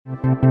This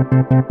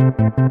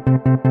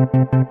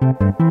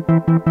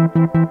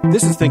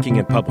is Thinking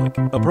in Public,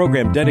 a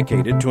program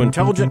dedicated to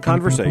intelligent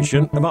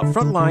conversation about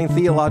frontline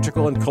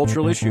theological and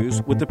cultural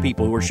issues with the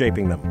people who are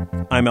shaping them.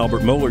 I'm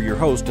Albert Mohler, your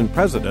host and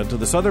president of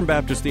the Southern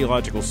Baptist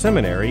Theological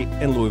Seminary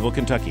in Louisville,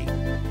 Kentucky.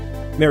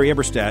 Mary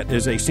Eberstadt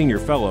is a senior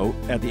fellow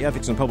at the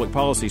Ethics and Public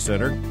Policy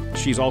Center.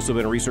 She's also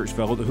been a research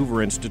fellow at the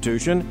Hoover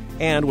Institution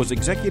and was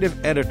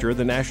executive editor of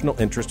the National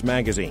Interest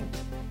magazine.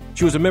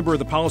 She was a member of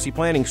the policy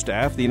planning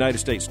staff of the United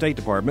States State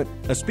Department,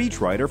 a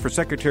speechwriter for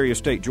Secretary of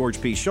State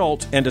George P.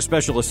 Shultz, and a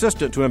special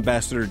assistant to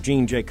Ambassador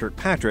Jean J.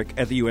 Kirkpatrick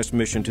at the U.S.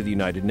 Mission to the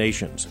United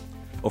Nations.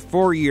 A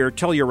 4-year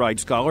Telluride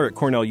scholar at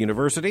Cornell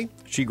University,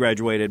 she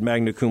graduated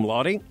magna cum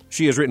laude.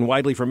 She has written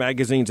widely for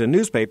magazines and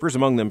newspapers,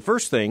 among them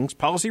First Things,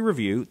 Policy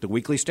Review, The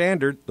Weekly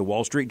Standard, The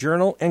Wall Street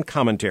Journal, and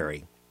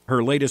Commentary.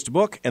 Her latest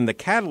book, and the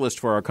catalyst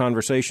for our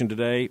conversation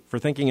today for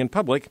Thinking in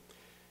Public,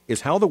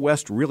 is How the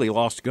West Really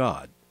Lost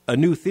God, a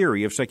new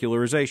theory of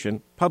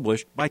secularization,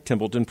 published by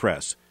Templeton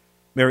Press.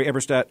 Mary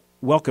Eberstadt,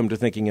 welcome to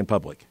Thinking in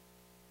Public.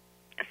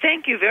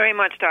 Thank you very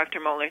much, Dr.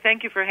 Mohler.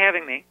 Thank you for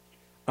having me.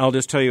 I'll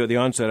just tell you at the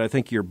onset, I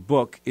think your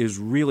book is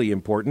really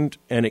important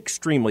and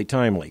extremely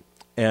timely.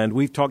 And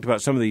we've talked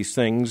about some of these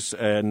things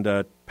and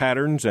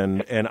patterns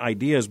and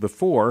ideas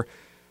before,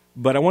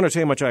 but I want to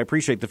tell you how much I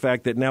appreciate the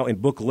fact that now in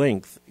book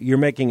length, you're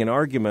making an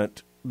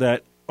argument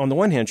that on the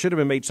one hand, should have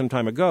been made some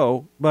time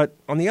ago, but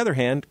on the other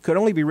hand, could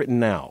only be written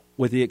now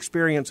with the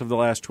experience of the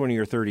last 20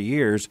 or 30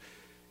 years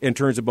in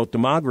terms of both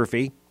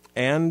demography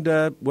and,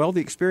 the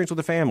experience with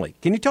the family.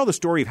 Can you tell the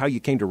story of how you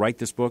came to write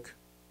this book?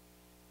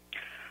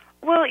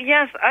 Well,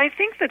 yes, I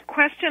think the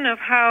question of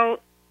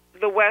how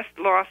the West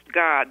lost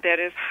God, that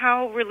is,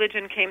 how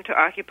religion came to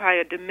occupy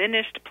a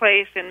diminished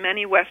place in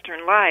many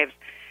Western lives,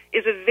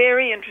 is a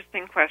very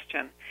interesting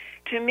question.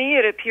 To me,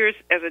 it appears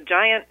as a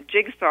giant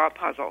jigsaw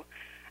puzzle.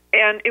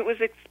 And it was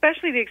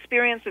especially the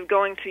experience of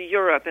going to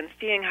Europe and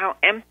seeing how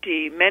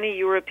empty many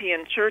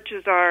European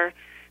churches are,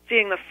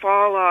 seeing the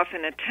fall-off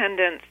in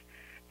attendance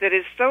that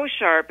is so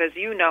sharp, as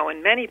you know,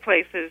 in many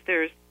places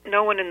there's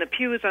no one in the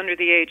pews under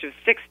the age of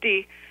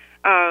 60.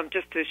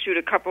 Just to shoot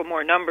a couple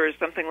more numbers,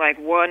 something like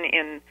 1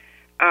 in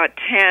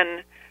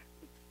 10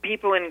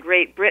 people in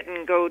Great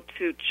Britain go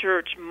to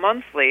church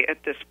monthly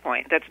at this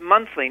point. That's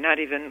monthly, not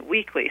even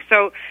weekly.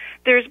 So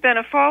there's been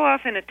a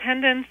fall-off in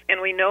attendance, and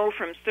we know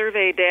from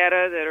survey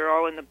data that are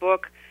all in the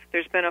book,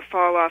 there's been a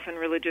fall-off in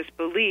religious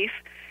belief.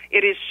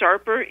 It is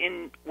sharper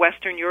in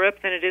Western Europe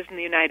than it is in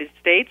the United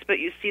States, but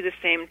you see the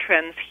same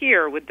trends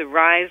here with the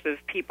rise of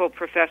people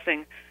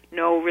professing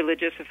no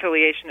religious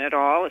affiliation at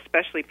all,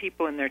 especially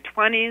people in their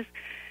 20s.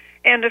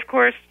 And, of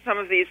course, some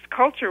of these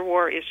culture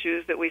war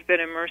issues that we've been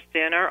immersed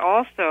in are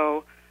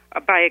also,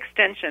 by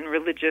extension,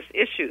 religious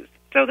issues.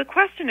 So the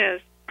question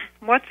is,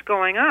 what's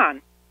going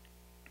on?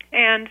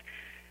 And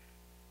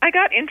I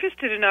got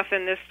interested enough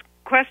in this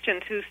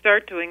question to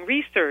start doing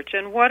research.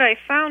 And what I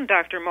found,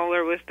 Dr.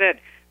 Mohler, was that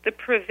the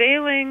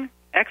prevailing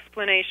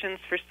explanations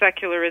for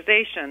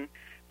secularization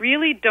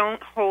really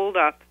don't hold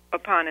up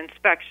upon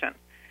inspection.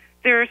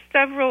 There are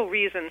several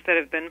reasons that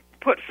have been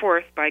put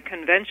forth by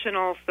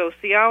conventional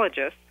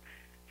sociologists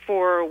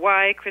for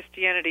why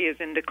Christianity is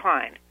in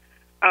decline.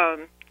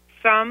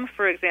 Some,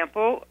 for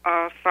example,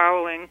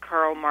 following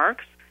Karl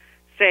Marx,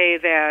 say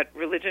that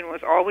religion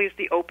was always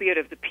the opiate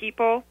of the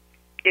people.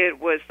 It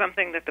was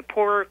something that the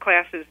poorer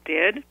classes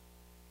did.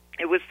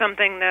 It was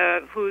something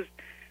whose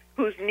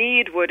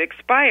need would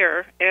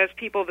expire as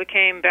people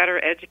became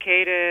better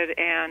educated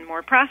and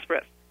more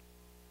prosperous.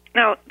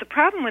 Now, the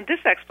problem with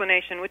this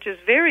explanation, which is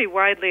very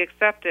widely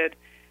accepted,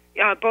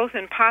 both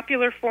in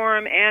popular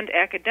form and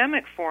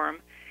academic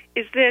form,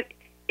 is that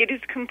it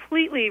is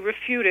completely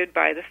refuted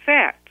by the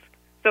facts.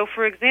 So,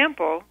 for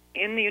example,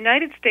 in the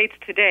United States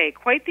today,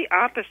 quite the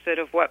opposite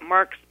of what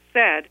Marx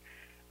said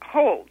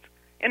holds.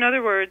 In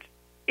other words,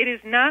 it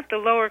is not the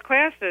lower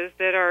classes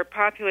that are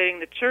populating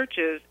the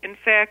churches. In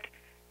fact,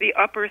 the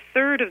upper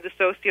third of the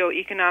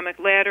socioeconomic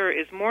ladder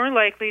is more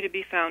likely to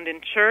be found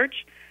in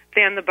church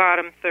than the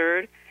bottom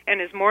third,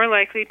 and is more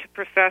likely to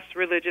profess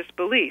religious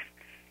belief.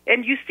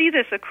 And you see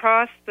this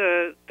across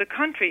the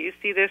country. You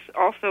see this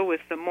also with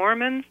the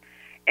Mormons,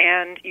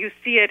 and you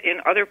see it in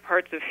other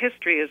parts of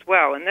history as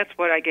well, and that's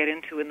what I get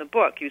into in the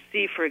book. You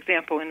see, for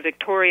example, in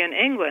Victorian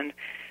England,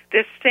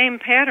 this same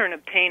pattern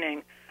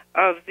obtaining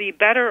of the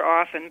better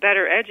off and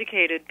better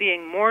educated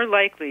being more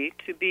likely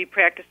to be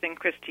practicing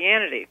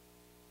Christianity.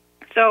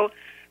 So,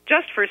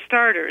 just for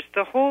starters,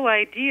 the whole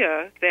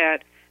idea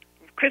that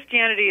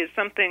Christianity is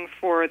something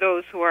for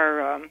those who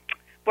are,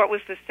 what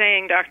was the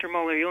saying, Dr.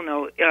 Mohler, you'll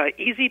know,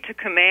 easy to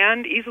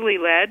command, easily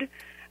led.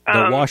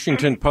 The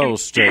Washington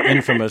Post,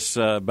 infamous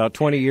about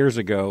 20 years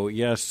ago,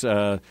 yes,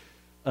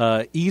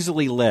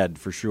 easily led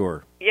for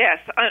sure. Yes,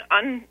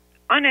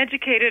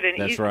 uneducated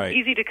and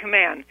easy to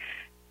command.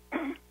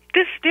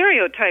 This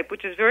stereotype,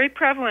 which is very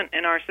prevalent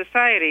in our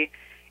society,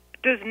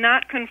 does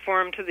not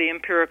conform to the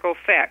empirical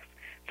facts.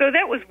 So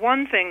that was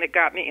one thing that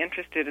got me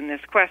interested in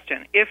this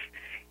question. If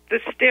the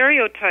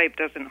stereotype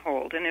doesn't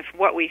hold, and if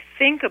what we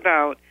think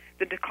about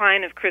the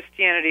decline of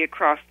Christianity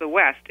across the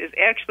West is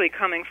actually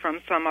coming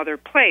from some other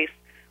place.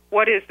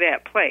 What is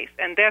that place?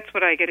 And that's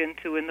what I get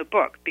into in the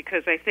book,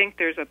 because I think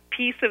there's a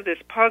piece of this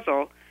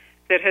puzzle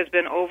that has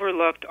been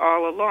overlooked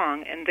all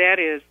along, and that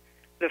is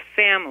the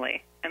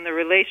family and the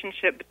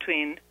relationship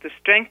between the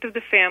strength of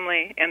the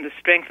family and the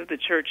strength of the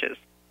churches.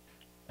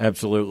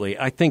 Absolutely.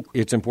 I think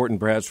it's important,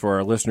 perhaps, for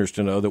our listeners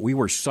to know that we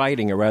were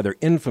citing a rather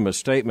infamous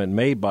statement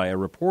made by a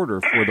reporter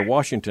for the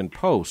Washington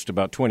Post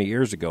about 20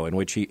 years ago, in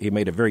which he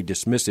made a very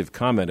dismissive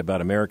comment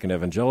about American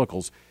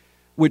evangelicals,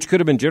 which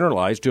could have been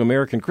generalized to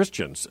American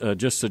Christians,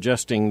 just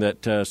suggesting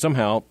that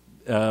somehow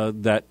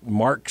that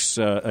Marx,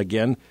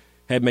 again,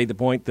 had made the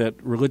point that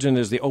religion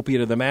is the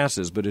opiate of the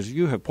masses. But as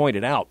you have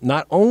pointed out,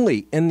 not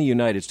only in the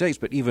United States,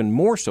 but even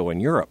more so in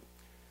Europe,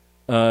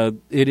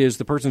 it is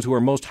the persons who are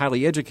most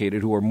highly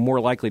educated who are more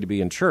likely to be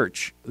in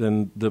church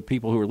than the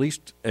people who are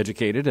least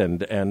educated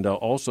and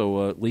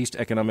also least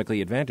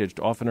economically advantaged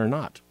often are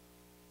not.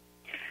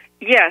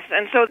 Yes,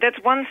 and so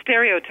that's one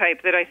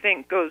stereotype that I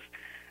think goes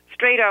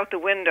straight out the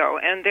window,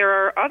 and there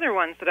are other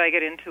ones that I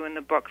get into in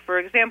the book. For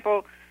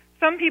example,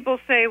 some people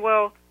say,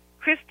 well,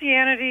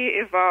 Christianity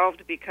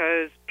evolved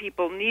because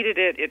people needed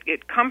it.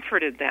 It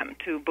comforted them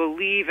to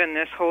believe in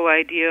this whole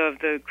idea of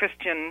the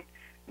Christian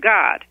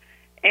God.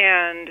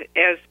 And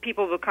as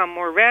people become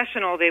more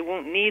rational, they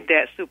won't need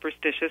that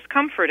superstitious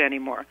comfort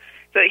anymore.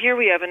 So here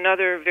we have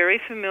another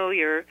very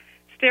familiar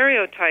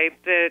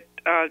stereotype that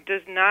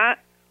does not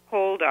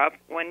hold up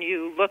when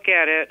you look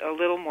at it a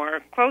little more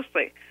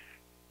closely.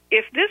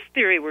 If this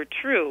theory were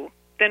true,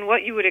 then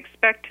what you would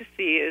expect to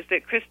see is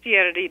that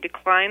Christianity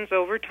declines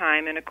over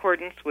time in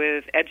accordance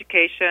with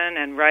education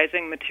and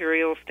rising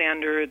material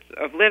standards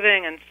of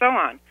living and so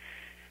on.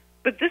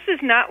 But this is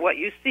not what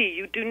you see.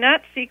 You do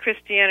not see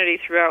Christianity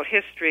throughout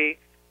history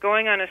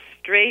going on a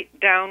straight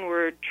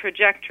downward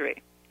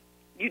trajectory.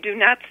 You do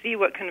not see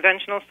what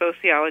conventional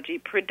sociology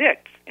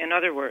predicts. In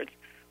other words,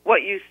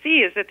 what you see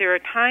is that there are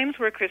times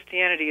where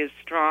Christianity is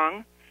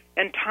strong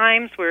and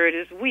times where it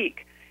is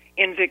weak.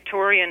 In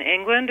Victorian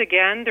England,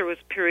 again, there was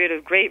a period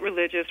of great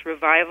religious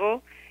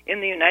revival. In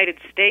the United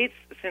States,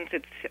 since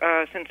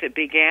it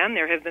began,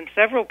 there have been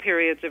several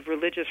periods of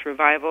religious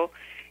revival,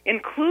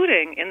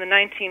 including in the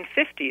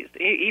 1950s.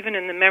 Even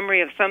in the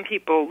memory of some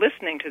people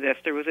listening to this,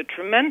 there was a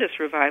tremendous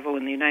revival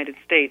in the United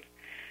States.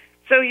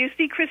 So you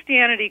see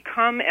Christianity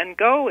come and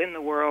go in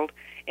the world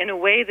in a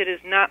way that is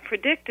not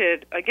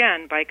predicted,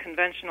 again, by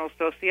conventional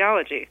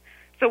sociology.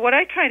 So what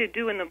I try to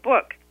do in the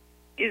book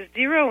is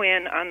zero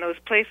in on those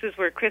places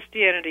where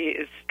Christianity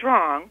is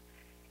strong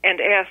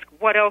and ask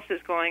what else is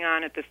going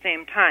on at the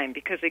same time.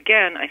 Because,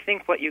 again, I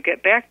think what you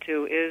get back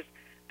to is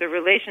the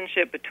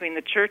relationship between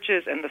the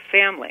churches and the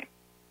family.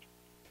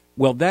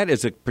 Well, that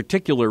is a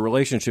particular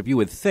relationship you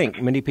would think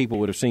many people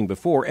would have seen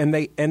before, and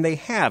they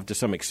have to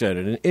some extent.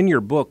 And in your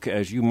book,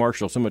 as you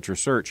marshal so much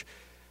research,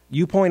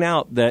 you point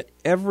out that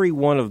every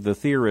one of the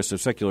theorists of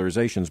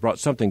secularization has brought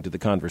something to the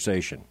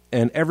conversation,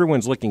 and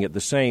everyone's looking at the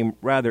same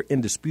rather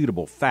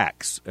indisputable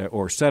facts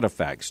or set of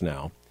facts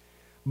now.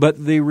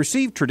 But the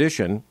received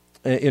tradition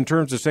in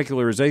terms of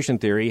secularization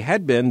theory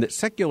had been that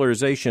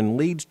secularization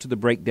leads to the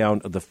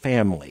breakdown of the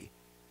family.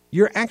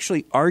 You're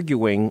actually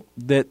arguing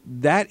that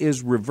that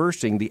is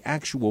reversing the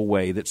actual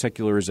way that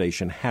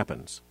secularization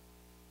happens.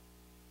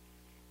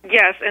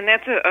 Yes, and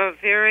that's a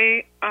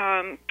very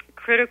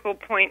critical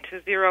point to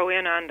zero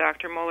in on,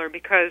 Dr. Moeller,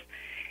 because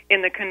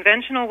in the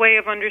conventional way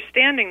of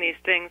understanding these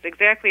things,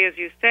 exactly as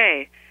you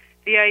say,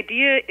 the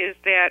idea is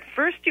that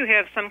first you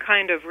have some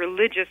kind of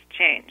religious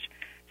change,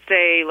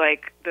 say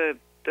like the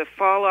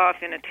fall-off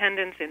in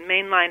attendance in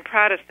mainline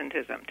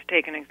Protestantism, to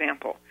take an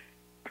example.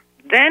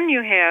 Then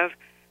you have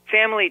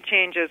family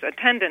changes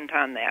attendant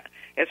on that,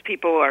 as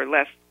people are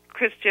less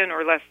Christian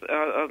or less,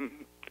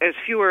 as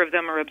fewer of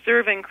them are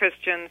observing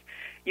Christians.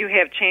 You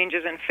have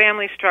changes in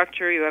family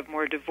structure, you have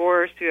more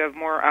divorce, you have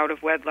more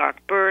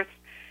out-of-wedlock births,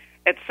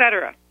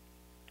 etc.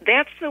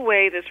 That's the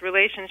way this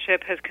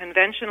relationship has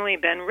conventionally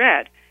been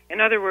read.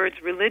 In other words,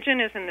 religion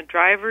is in the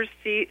driver's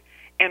seat,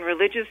 and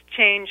religious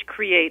change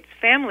creates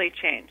family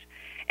change.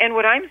 And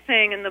what I'm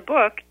saying in the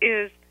book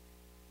is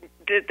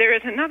that there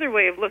is another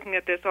way of looking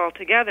at this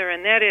altogether,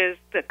 and that is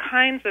the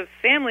kinds of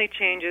family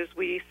changes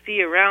we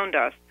see around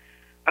us.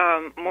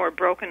 More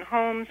broken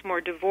homes, more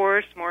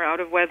divorce, more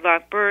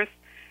out-of-wedlock births,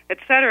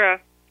 etc.,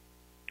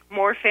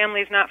 more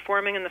families not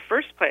forming in the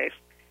first place.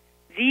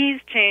 These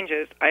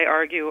changes, I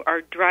argue, are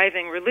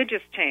driving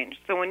religious change.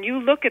 So when you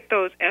look at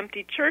those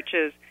empty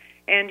churches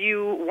and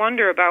you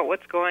wonder about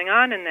what's going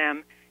on in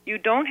them, you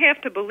don't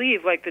have to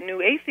believe, like the new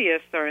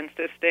atheists are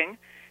insisting,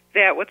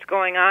 that what's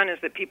going on is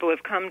that people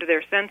have come to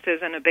their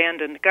senses and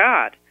abandoned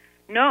God.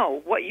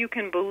 No, what you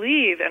can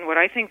believe, and what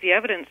I think the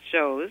evidence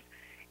shows,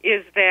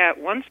 is that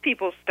once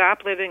people stop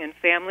living in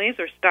families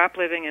or stop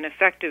living in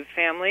effective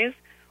families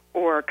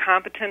or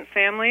competent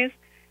families,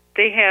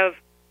 they have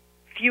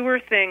fewer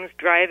things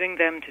driving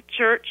them to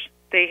church.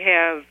 They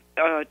have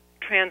a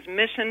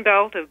transmission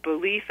belt of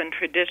belief and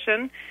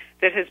tradition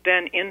that has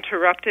been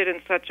interrupted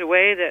in such a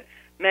way that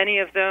many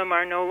of them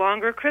are no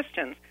longer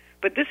Christians.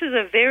 But this is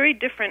a very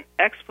different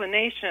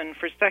explanation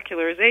for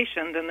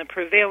secularization than the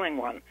prevailing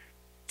one.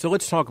 So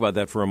let's talk about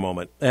that for a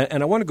moment.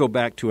 And I want to go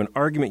back to an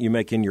argument you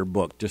make in your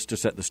book, just to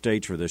set the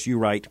stage for this. You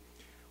write,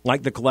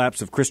 like the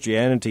collapse of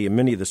Christianity in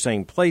many of the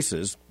same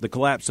places, the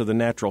collapse of the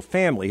natural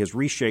family has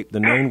reshaped the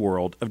known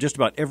world of just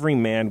about every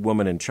man,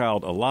 woman, and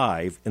child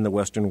alive in the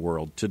Western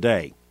world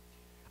today.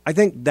 I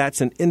think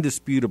that's an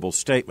indisputable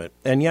statement.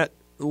 And yet,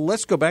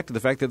 let's go back to the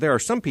fact that there are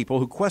some people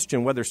who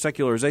question whether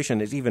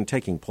secularization is even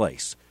taking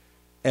place.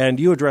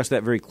 And you address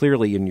that very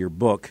clearly in your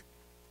book.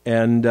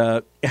 And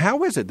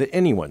how is it that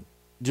anyone,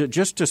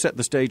 just to set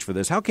the stage for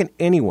this, how can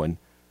anyone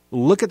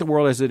look at the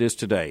world as it is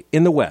today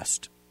in the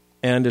West,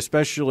 and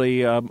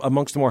especially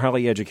amongst the more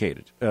highly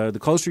educated, the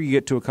closer you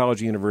get to a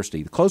college or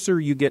university, the closer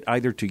you get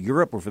either to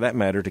Europe or, for that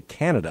matter, to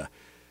Canada,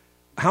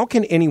 how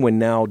can anyone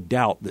now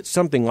doubt that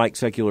something like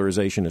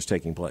secularization is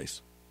taking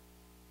place?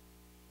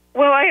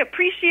 Well, I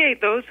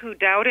appreciate those who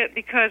doubt it,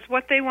 because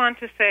what they want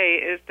to say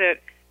is that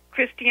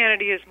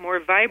Christianity is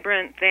more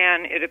vibrant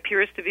than it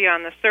appears to be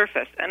on the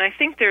surface. And I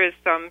think there is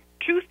some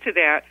truth to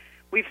that.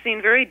 We've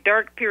seen very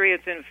dark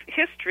periods in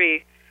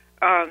history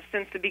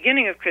since the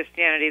beginning of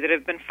Christianity that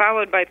have been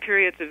followed by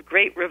periods of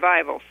great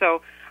revival.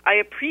 So I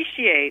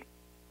appreciate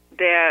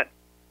that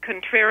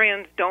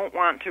contrarians don't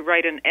want to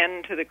write an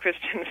end to the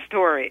Christian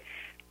story.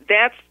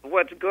 That's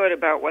what's good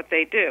about what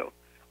they do.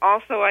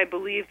 Also, I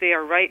believe they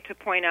are right to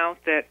point out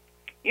that,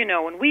 you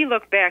know, when we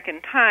look back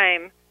in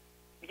time,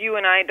 you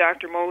and I,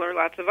 Dr. Mohler,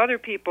 lots of other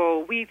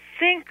people, we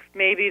think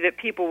maybe that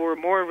people were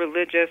more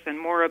religious and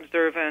more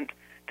observant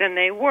than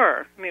they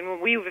were. I mean,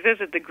 when we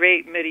visit the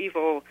great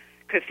medieval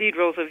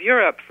cathedrals of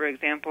Europe, for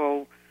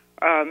example,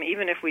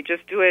 even if we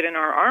just do it in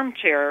our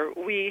armchair,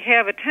 we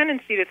have a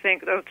tendency to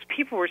think those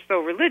people were so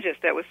religious.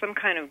 That was some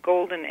kind of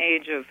golden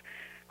age of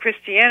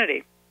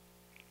Christianity.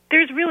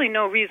 There's really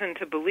no reason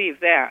to believe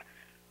that.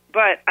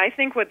 But I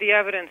think what the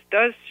evidence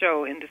does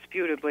show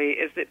indisputably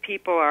is that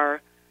people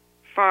are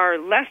far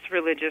less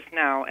religious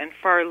now and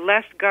far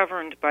less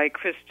governed by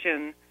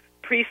Christian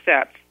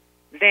precepts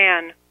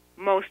than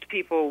most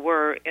people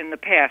were in the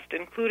past,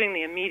 including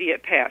the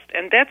immediate past.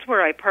 And that's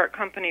where I part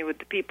company with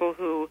the people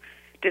who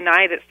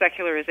deny that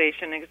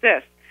secularization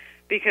exists.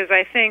 Because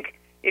I think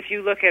if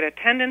you look at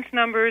attendance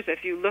numbers,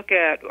 if you look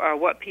at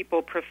what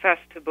people profess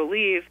to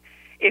believe,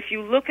 if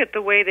you look at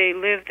the way they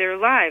live their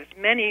lives,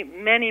 many,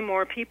 many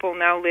more people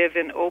now live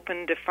in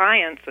open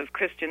defiance of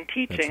Christian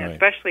teaching, right,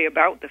 especially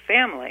about the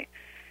family.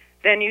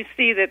 Then you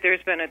see that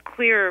there's been a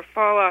clear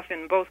fall-off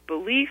in both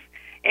belief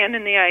and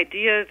in the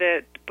idea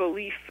that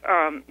belief,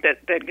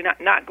 that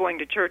not going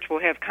to church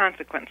will have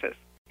consequences.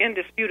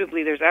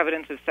 Indisputably, there's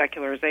evidence of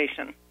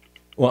secularization.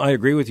 Well, I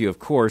agree with you, of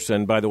course.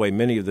 And by the way,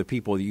 many of the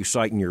people you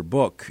cite in your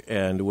book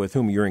and with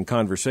whom you're in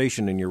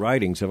conversation in your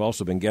writings have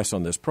also been guests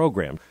on this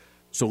program.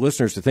 So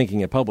listeners to Thinking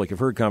in Public have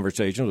heard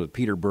conversations with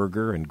Peter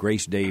Berger and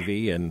Grace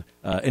Davey and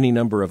any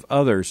number of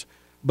others.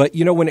 But,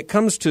 you know, when it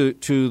comes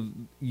to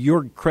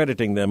your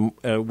crediting them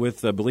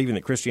with believing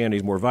that Christianity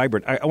is more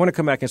vibrant, I want to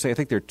come back and say I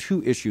think there are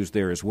two issues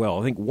there as well.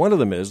 I think one of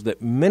them is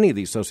that many of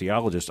these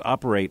sociologists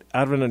operate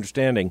out of an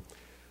understanding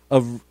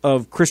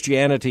of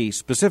Christianity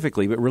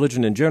specifically, but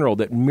religion in general,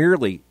 that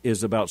merely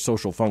is about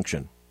social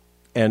function.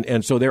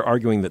 And so they're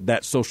arguing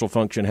that social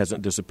function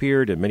hasn't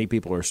disappeared, and many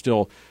people are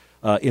still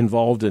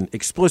involved in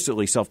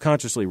explicitly,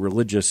 self-consciously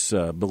religious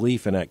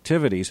belief and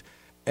activities.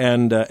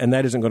 And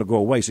that isn't going to go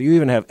away. So you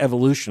even have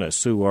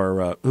evolutionists who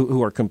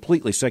are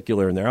completely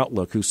secular in their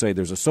outlook who say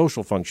there's a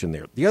social function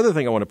there. The other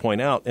thing I want to point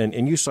out,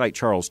 and you cite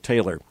Charles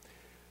Taylor,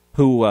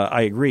 who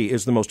I agree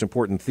is the most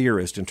important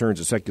theorist in terms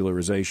of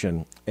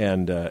secularization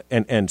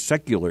and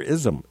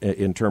secularism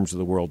in terms of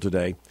the world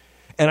today.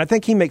 And I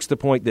think he makes the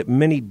point that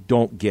many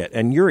don't get.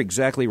 And you're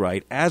exactly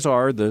right, as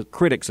are the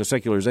critics of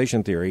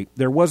secularization theory.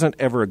 There wasn't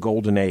ever a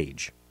golden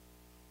age.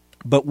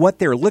 But what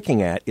they're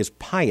looking at is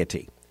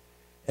piety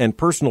and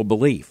personal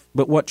belief.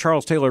 But what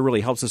Charles Taylor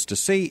really helps us to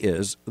see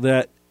is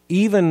that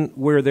even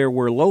where there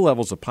were low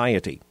levels of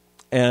piety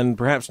and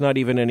perhaps not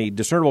even any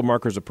discernible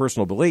markers of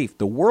personal belief,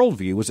 the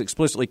worldview was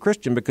explicitly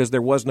Christian because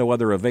there was no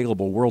other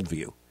available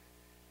worldview.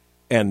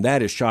 And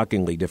that is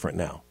shockingly different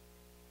now.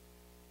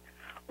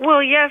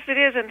 Well, yes, it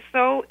is, and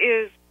so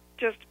is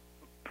just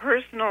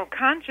personal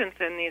conscience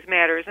in these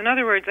matters. In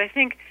other words, I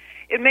think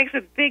it makes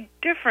a big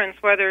difference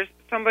whether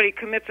somebody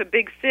commits a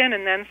big sin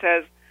and then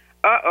says,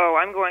 uh-oh,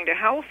 I'm going to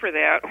hell for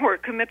that, or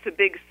commits a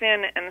big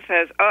sin and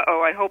says,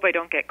 uh-oh, I hope I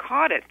don't get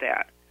caught at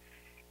that.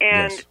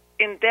 And yes,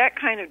 in that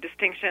kind of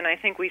distinction,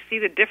 I think we see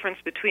the difference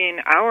between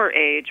our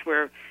age,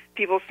 where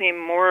people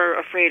seem more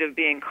afraid of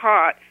being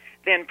caught,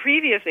 than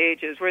previous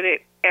ages, where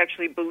they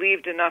actually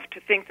believed enough to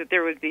think that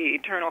there would be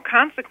eternal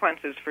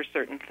consequences for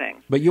certain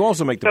things. But you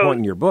also make the point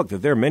in your book that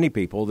there are many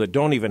people that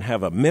don't even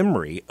have a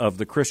memory of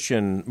the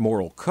Christian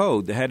moral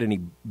code that had any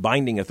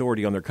binding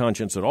authority on their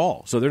conscience at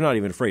all, so they're not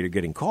even afraid of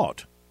getting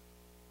caught.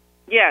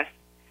 Yes,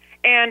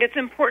 and it's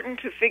important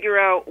to figure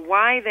out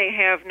why they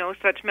have no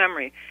such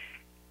memory.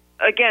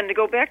 Again, to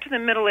go back to the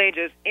Middle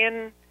Ages,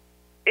 in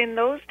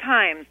those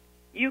times,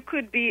 you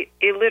could be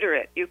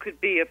illiterate, you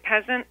could be a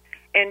peasant,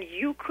 And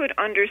you could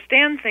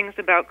understand things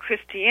about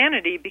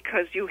Christianity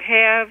because you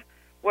have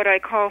what I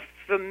call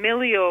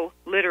familial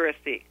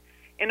literacy.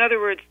 In other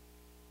words,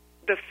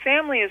 the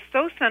family is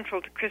so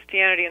central to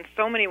Christianity in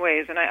so many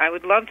ways, and I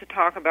would love to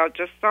talk about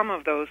just some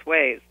of those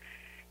ways,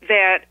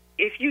 that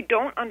if you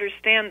don't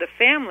understand the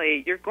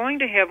family, you're going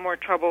to have more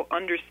trouble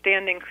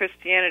understanding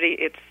Christianity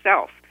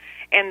itself.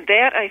 And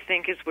that, I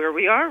think, is where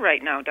we are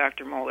right now,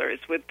 Dr. Moeller, is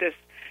with this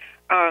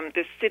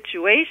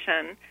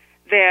situation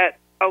that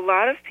a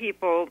lot of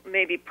people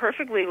may be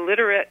perfectly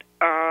literate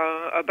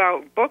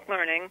about book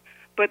learning,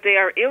 but they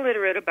are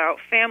illiterate about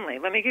family.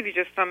 Let me give you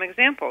just some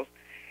examples.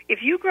 If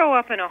you grow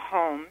up in a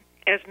home,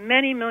 as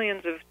many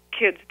millions of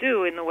kids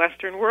do in the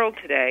Western world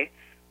today,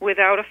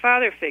 without a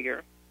father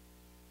figure,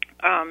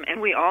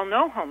 and we all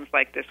know homes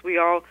like this, we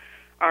all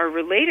are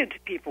related to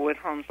people with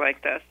homes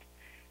like this,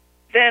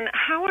 then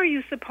how are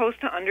you supposed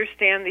to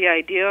understand the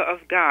idea of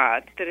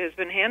God that has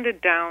been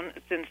handed down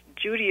since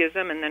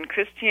Judaism and then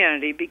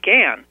Christianity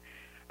began,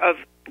 of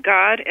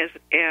God as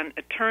an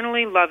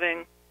eternally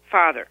loving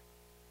Father?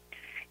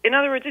 In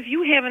other words, if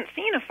you haven't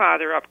seen a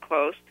father up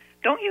close,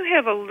 don't you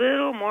have a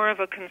little more of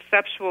a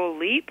conceptual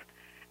leap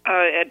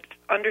at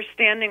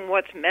understanding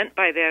what's meant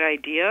by that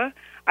idea?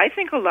 I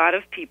think a lot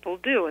of people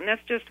do, and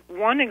that's just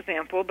one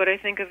example, but I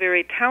think a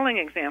very telling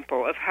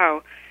example of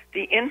how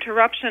the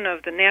interruption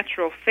of the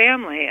natural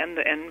family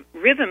and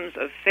rhythms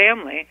of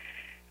family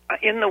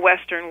in the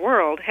Western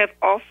world have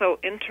also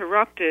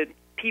interrupted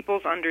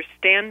people's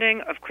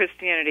understanding of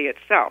Christianity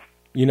itself.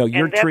 You know,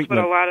 your and that's treatment,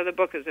 what a lot of the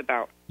book is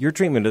about. Your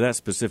treatment of that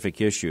specific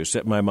issue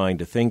set my mind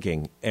to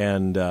thinking,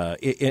 and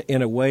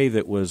in a way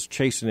that was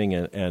chastening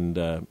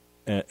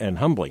and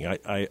humbling.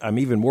 I'm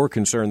even more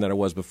concerned than I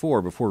was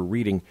before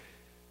reading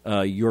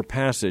your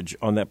passage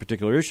on that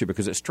particular issue,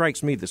 because it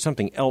strikes me that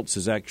something else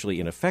is actually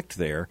in effect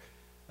there.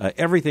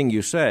 Everything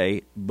you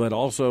say, but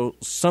also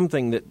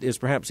something that is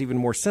perhaps even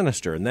more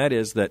sinister, and that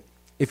is that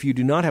if you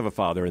do not have a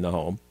father in the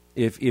home,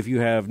 if you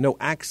have no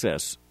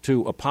access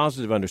to a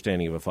positive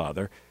understanding of a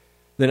father,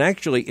 then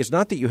actually it's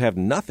not that you have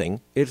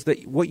nothing, it's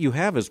that what you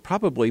have is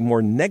probably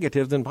more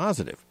negative than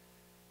positive.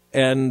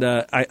 And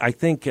I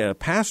think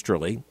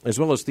pastorally, as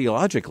well as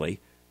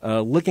theologically,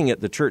 looking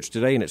at the church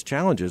today and its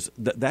challenges,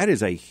 that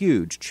is a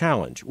huge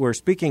challenge. Where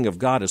speaking of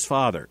God as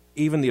Father,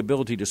 even the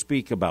ability to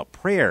speak about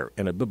prayer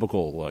in a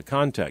biblical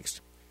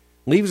context,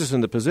 leaves us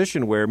in the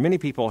position where many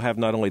people have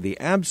not only the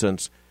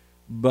absence,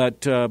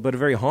 but a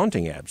very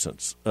haunting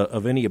absence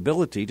of any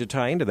ability to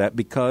tie into that,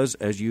 because,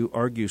 as you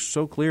argue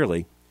so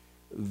clearly,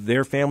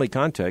 their family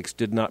context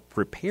did not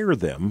prepare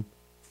them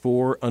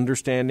for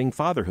understanding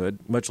fatherhood,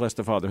 much less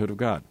the fatherhood of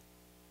God.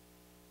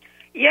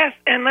 Yes,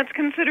 and let's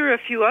consider a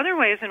few other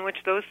ways in which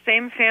those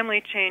same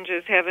family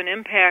changes have an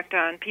impact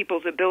on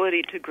people's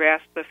ability to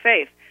grasp the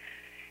faith.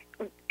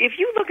 If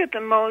you look at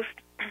the most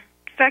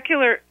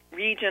secular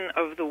region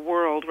of the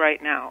world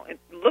right now, it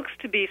looks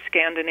to be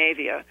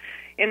Scandinavia.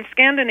 In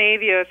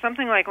Scandinavia,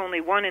 something like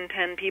only 1 in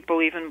 10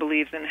 people even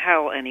believes in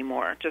hell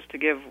anymore, just to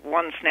give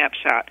one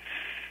snapshot.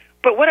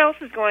 But what else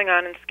is going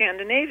on in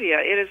Scandinavia?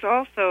 It is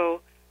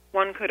also,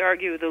 one could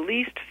argue, the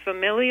least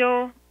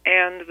familial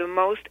and the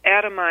most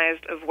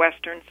atomized of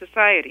Western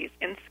societies.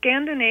 In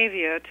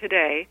Scandinavia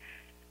today,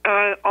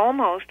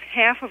 almost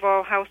half of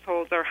all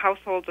households are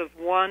households of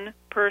one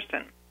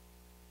person.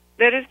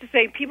 That is to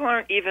say, people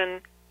aren't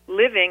even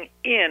living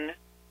in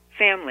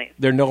families.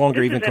 They're no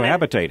longer even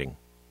cohabitating.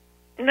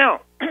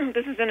 No,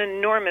 this is an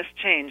enormous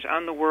change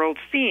on the world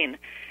scene.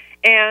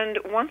 And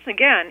once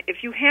again,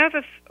 if you have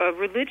a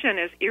religion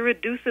as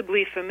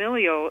irreducibly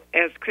familial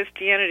as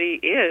Christianity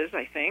is,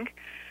 I think,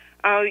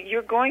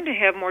 you're going to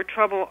have more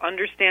trouble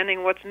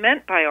understanding what's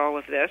meant by all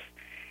of this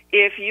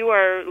if you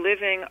are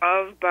living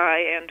of, by,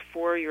 and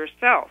for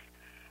yourself.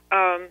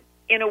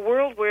 In a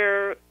world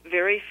where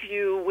very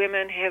few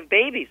women have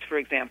babies, for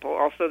example,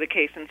 also the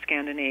case in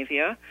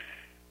Scandinavia,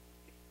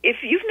 if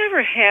you've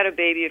never had a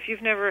baby, if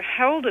you've never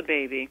held a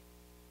baby,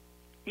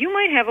 you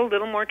might have a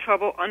little more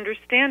trouble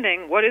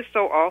understanding what is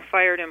so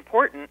all-fired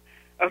important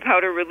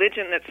about a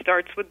religion that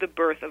starts with the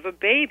birth of a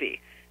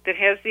baby, that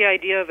has the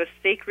idea of a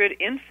sacred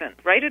infant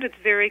right at its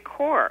very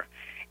core,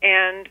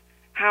 and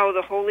how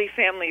the Holy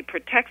Family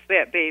protects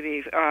that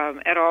baby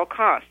at all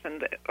costs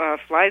and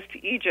flies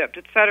to Egypt,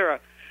 etc.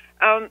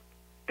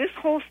 This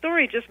whole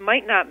story just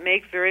might not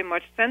make very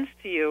much sense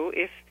to you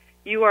if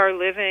you are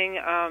living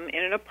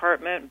in an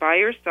apartment by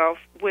yourself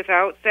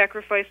without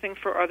sacrificing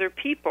for other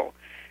people.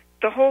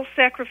 The whole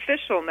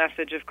sacrificial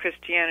message of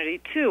Christianity,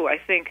 too, I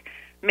think,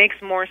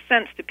 makes more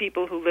sense to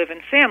people who live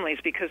in families,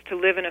 because to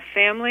live in a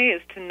family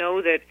is to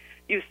know that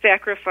you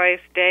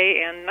sacrifice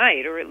day and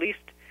night, or at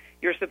least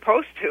you're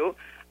supposed to.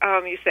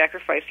 You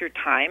sacrifice your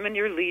time and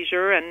your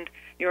leisure and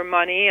your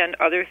money and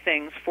other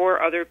things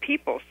for other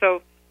people.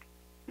 So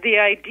the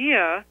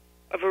idea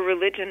of a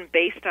religion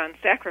based on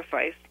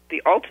sacrifice,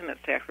 the ultimate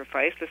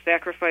sacrifice, the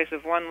sacrifice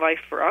of one life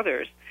for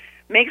others,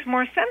 makes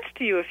more sense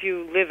to you if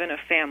you live in a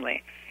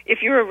family.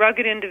 If you're a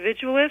rugged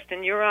individualist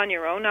and you're on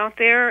your own out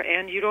there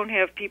and you don't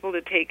have people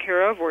to take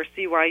care of or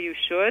see why you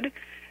should,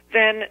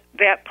 then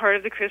that part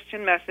of the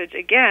Christian message,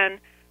 again,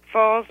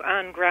 falls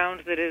on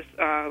ground that is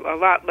a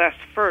lot less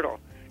fertile.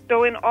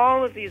 So in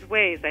all of these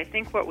ways, I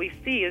think what we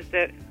see is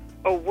that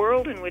a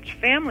world in which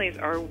families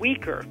are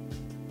weaker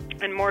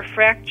and more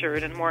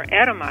fractured and more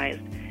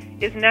atomized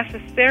is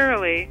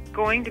necessarily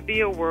going to be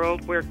a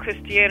world where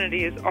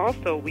Christianity is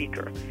also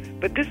weaker.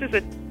 But this is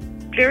a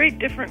very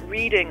different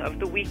reading of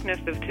the weakness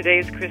of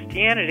today's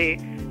Christianity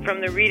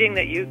from the reading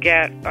that you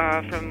get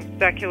from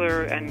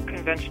secular and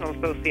conventional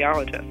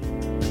sociologists.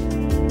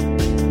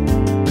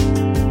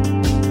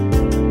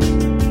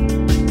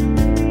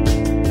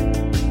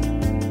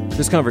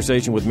 This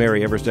conversation with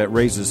Mary Eberstadt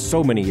raises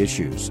so many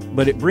issues,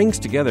 but it brings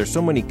together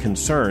so many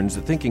concerns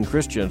that thinking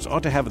Christians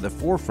ought to have at the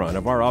forefront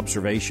of our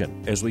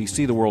observation as we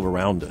see the world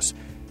around us.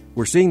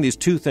 We're seeing these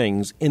two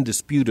things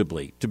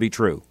indisputably to be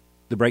true: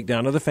 the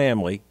breakdown of the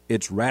family,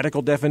 its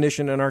radical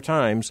definition in our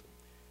times,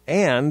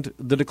 and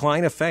the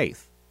decline of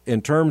faith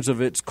in terms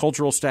of its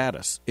cultural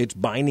status, its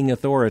binding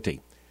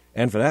authority,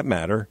 and for that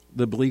matter,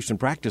 the beliefs and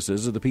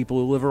practices of the people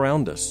who live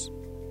around us.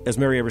 As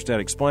Mary Eberstadt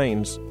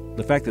explains,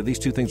 the fact that these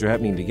two things are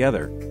happening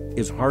together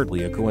is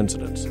hardly a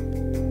coincidence.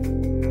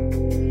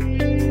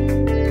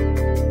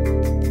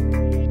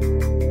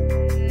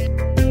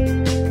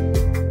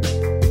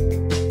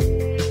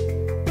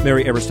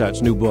 Mary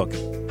Eberstadt's new book,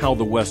 How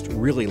the West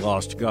Really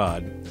Lost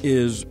God,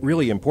 is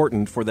really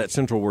important for that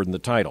central word in the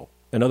title.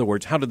 In other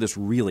words, how did this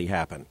really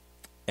happen?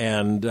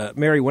 And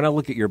Mary, when I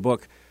look at your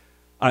book,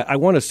 I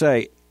want to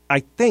say, I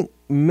think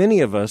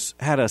many of us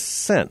had a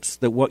sense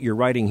that what you're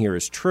writing here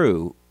is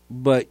true,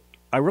 but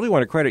I really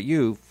want to credit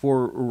you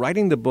for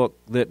writing the book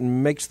that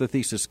makes the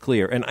thesis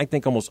clear and I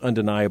think almost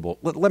undeniable.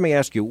 Let me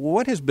ask you,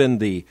 what has been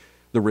the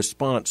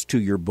response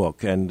to your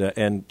book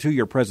and to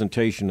your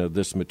presentation of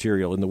this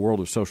material in the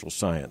world of social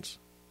science?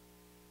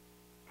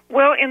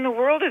 Well, in the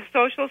world of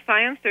social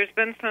science, there's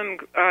been some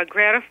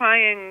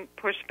gratifying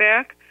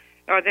pushback.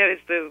 That is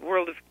the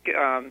world of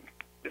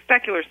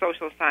secular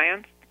social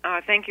science.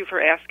 Thank you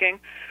for asking.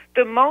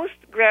 The most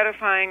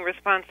gratifying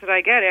response that I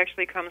get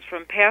actually comes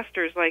from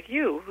pastors like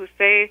you who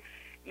say,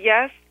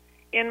 yes,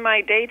 in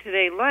my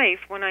day-to-day life,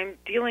 when I'm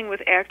dealing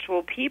with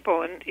actual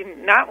people and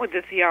not with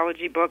the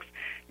theology books,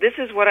 this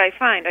is what I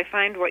find. I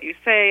find what you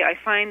say. I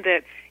find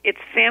that it's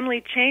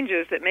family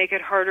changes that make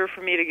it harder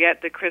for me to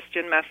get the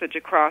Christian message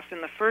across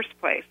in the first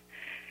place.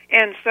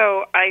 And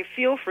so I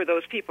feel for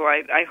those people.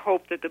 I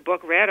hope that the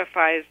book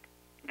ratifies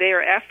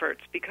their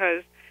efforts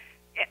because,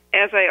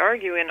 as I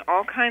argue, in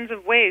all kinds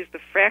of ways, the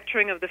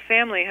fracturing of the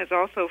family has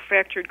also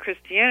fractured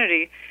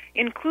Christianity,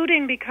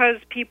 including because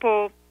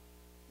people,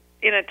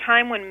 in a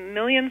time when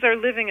millions are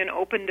living in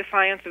open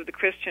defiance of the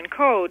Christian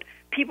code,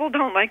 people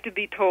don't like to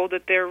be told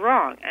that they're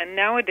wrong. And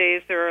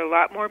nowadays there are a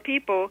lot more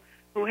people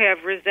who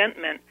have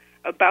resentment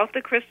about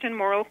the Christian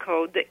moral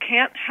code that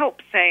can't help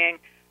saying,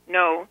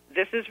 no,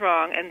 this is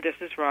wrong, and this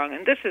is wrong,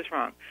 and this is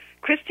wrong.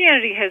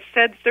 Christianity has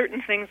said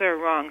certain things are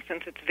wrong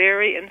since its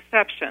very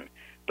inception,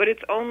 but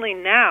it's only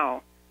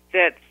now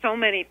that so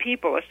many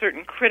people, a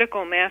certain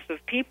critical mass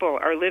of people,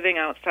 are living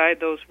outside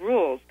those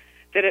rules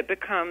that it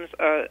becomes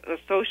a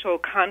social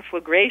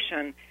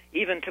conflagration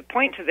even to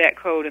point to that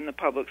code in the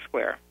public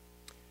square.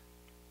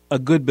 A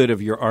good bit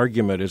of your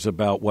argument is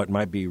about what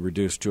might be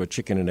reduced to a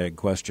chicken and egg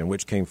question.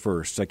 Which came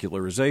first,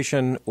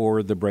 secularization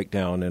or the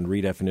breakdown and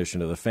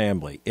redefinition of the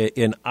family?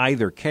 In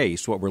either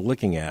case, what we're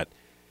looking at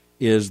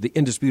is the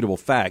indisputable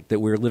fact that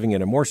we're living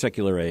in a more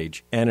secular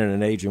age and in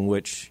an age in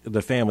which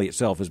the family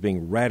itself is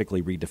being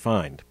radically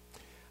redefined.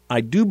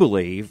 I do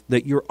believe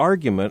that your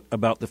argument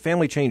about the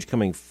family change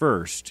coming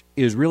first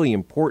is really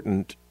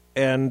important,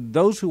 and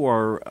those who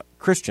are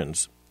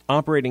Christians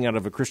operating out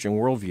of a Christian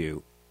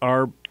worldview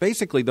are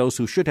basically those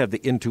who should have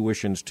the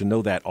intuitions to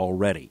know that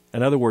already.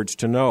 In other words,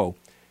 to know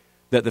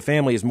that the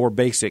family is more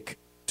basic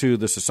to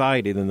the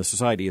society than the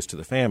society is to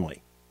the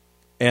family.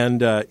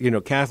 And,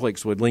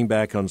 Catholics would lean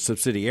back on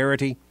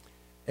subsidiarity,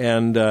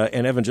 and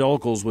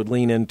evangelicals would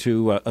lean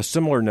into a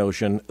similar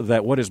notion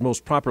that what is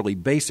most properly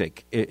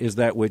basic is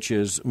that which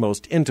is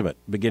most intimate,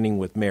 beginning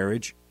with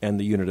marriage and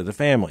the unit of the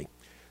family.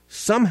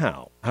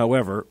 Somehow,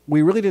 however,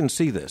 we really didn't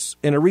see this.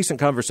 In a recent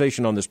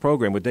conversation on this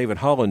program with David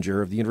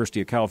Hollinger of the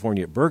University of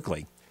California at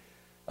Berkeley,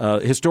 a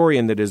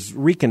historian that is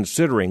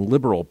reconsidering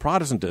liberal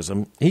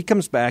Protestantism, he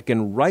comes back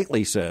and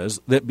rightly says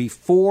that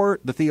before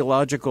the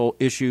theological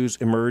issues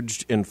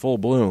emerged in full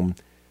bloom,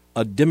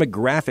 a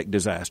demographic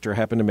disaster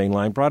happened to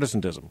mainline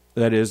Protestantism.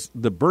 That is,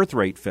 the birth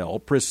rate fell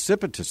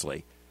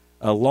precipitously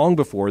long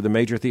before the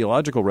major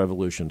theological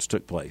revolutions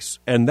took place.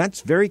 And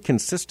that's very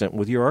consistent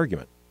with your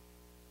argument.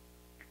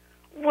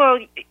 Well,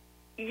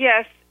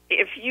 yes,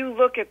 if you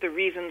look at the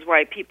reasons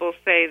why people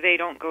say they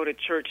don't go to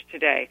church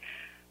today,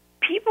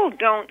 people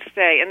don't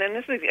say, and then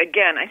this is,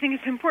 again, I think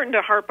it's important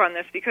to harp on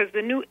this because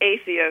the new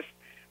atheists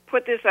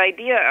put this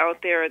idea out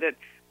there that,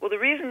 well, the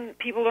reason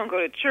people don't go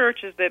to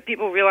church is that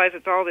people realize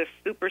it's all this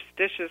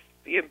superstitious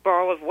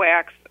ball of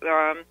wax,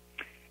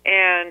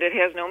 and it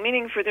has no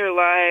meaning for their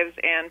lives,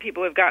 and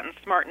people have gotten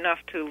smart enough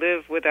to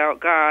live without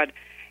God,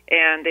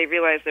 and they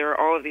realize there are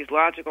all of these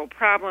logical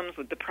problems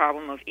with the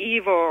problem of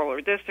evil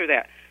or this or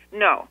that.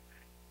 No.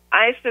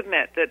 I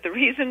submit that the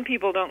reason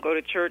people don't go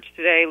to church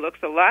today looks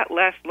a lot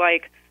less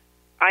like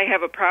I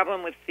have a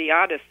problem with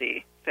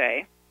theodicy,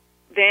 say,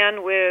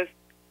 than with,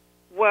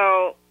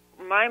 well,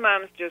 my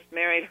mom's just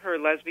married her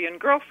lesbian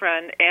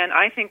girlfriend, and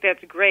I think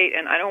that's great,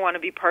 and I don't want to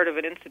be part of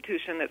an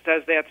institution that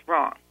says that's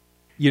wrong.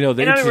 You know,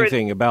 the interesting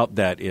thing about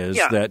that is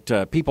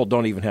that people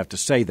don't even have to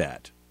say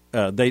that.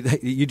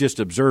 You just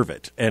observe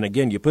it. And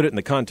again, you put it in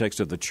the context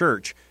of the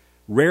church.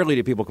 Rarely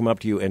do people come up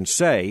to you and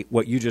say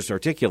what you just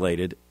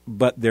articulated,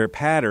 but their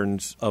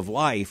patterns of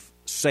life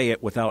say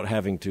it without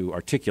having to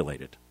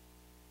articulate it.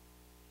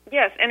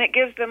 Yes, and it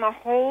gives them a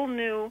whole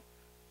new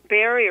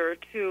barrier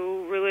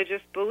to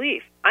religious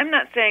belief. I'm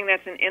not saying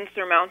that's an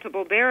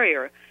insurmountable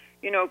barrier.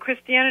 You know,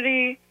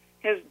 Christianity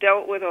has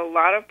dealt with a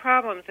lot of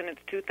problems in its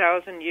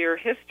 2,000-year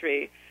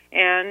history,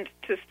 and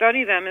to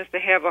study them is to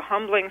have a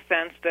humbling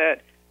sense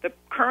that the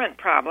current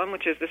problem,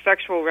 which is the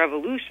sexual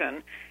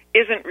revolution,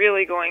 isn't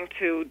really going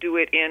to do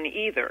it in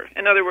either.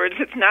 In other words,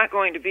 it's not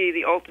going to be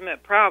the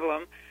ultimate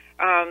problem.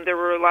 There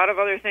were a lot of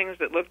other things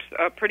that looked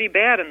pretty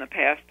bad in the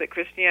past that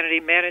Christianity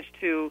managed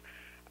to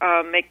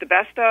make the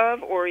best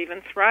of or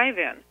even thrive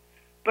in.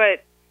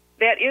 But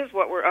that is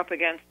what we're up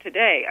against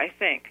today, I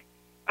think.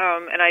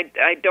 And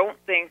I don't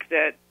think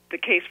that the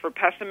case for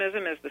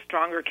pessimism is the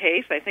stronger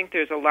case. I think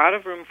there's a lot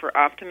of room for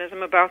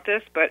optimism about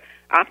this, but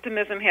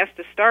optimism has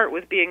to start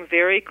with being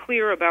very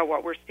clear about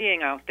what we're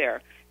seeing out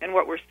there. And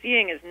what we're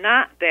seeing is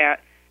not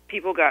that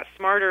people got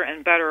smarter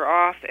and better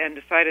off and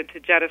decided to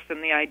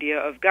jettison the idea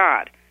of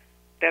God.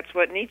 That's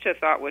what Nietzsche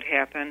thought would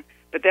happen,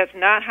 but that's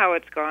not how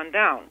it's gone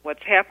down.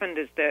 What's happened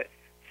is that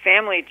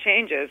family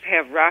changes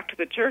have rocked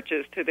the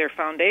churches to their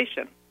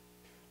foundation.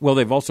 Well,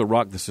 they've also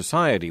rocked the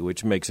society,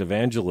 which makes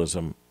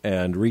evangelism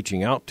and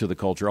reaching out to the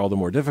culture all the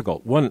more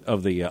difficult. One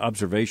of the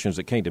observations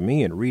that came to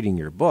me in reading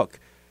your book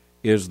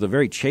is the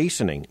very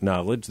chastening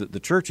knowledge that the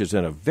church is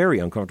in a very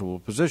uncomfortable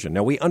position.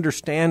 Now, we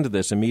understand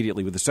this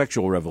immediately with the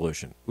sexual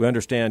revolution. We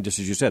understand, just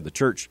as you said, the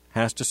church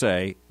has to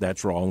say,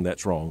 that's wrong,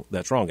 that's wrong,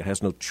 that's wrong. It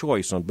has no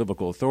choice on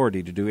biblical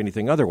authority to do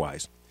anything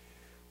otherwise.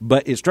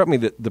 But it struck me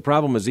that the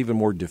problem is even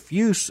more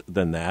diffuse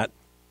than that,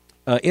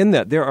 in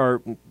that there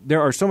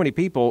are so many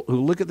people who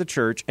look at the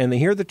church and they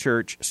hear the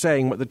church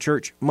saying what the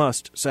church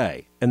must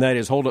say, and that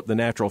is hold up the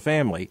natural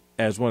family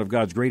as one of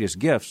God's greatest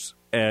gifts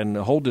and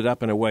hold it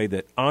up in a way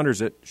that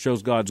honors it,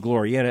 shows God's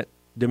glory in it,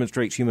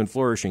 demonstrates human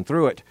flourishing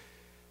through it,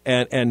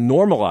 and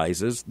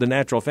normalizes the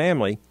natural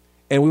family.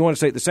 And we want to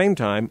say at the same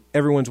time,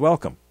 everyone's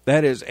welcome.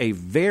 That is a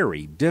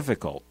very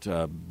difficult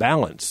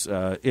balance.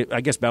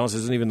 I guess balance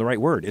isn't even the right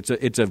word.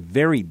 It's a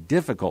very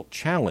difficult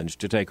challenge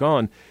to take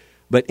on,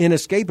 but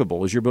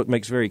inescapable, as your book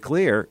makes very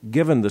clear,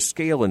 given the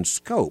scale and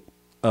scope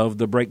of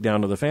the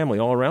breakdown of the family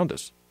all around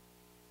us.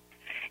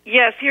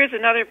 Yes, here's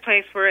another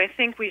place where I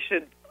think we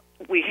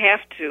have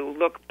to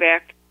look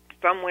back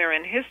somewhere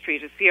in history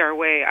to see our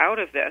way out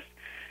of this.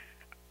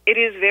 It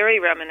is very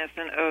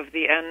reminiscent of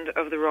the end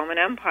of the Roman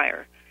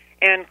Empire.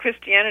 And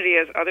Christianity,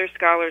 as other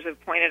scholars have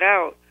pointed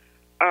out,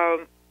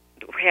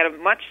 had a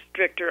much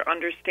stricter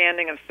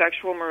understanding of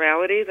sexual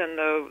morality than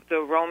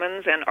the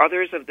Romans and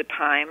others of the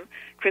time.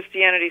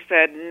 Christianity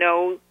said,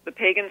 no, the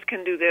pagans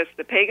can do this,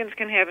 the pagans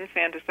can have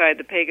infanticide,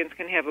 the pagans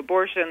can have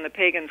abortion, the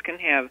pagans can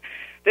have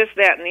this,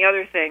 that, and the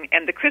other thing,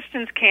 and the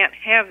Christians can't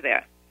have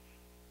that.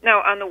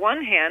 Now, on the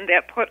one hand,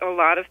 that put a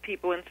lot of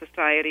people in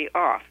society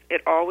off.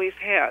 It always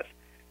has.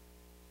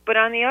 But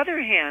on the other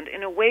hand,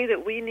 in a way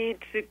that we need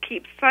to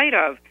keep sight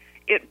of,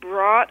 it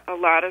brought a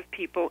lot of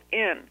people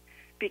in,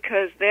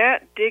 because that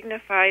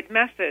dignified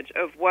message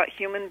of what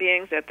human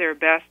beings at their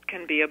best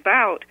can be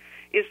about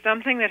is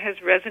something that has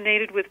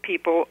resonated with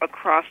people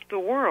across the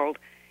world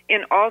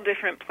in all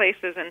different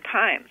places and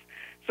times.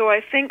 So I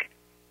think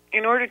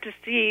in order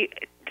to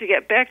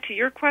get back to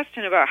your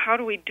question about how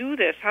do we do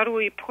this, how do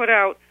we put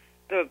out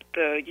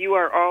the you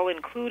are all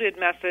included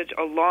message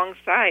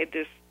alongside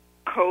this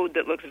code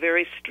that looks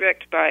very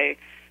strict by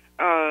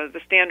the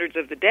standards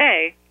of the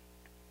day,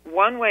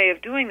 one way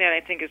of doing that,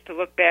 I think, is to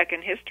look back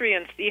in history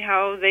and see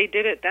how they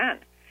did it then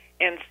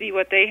and see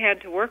what they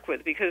had to work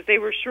with, because they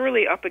were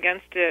surely up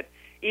against it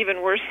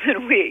even worse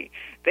than we.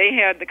 They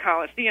had the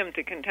Colosseum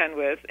to contend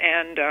with,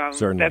 and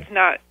that's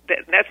not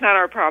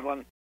our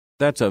problem.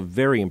 That's a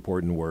very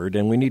important word,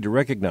 and we need to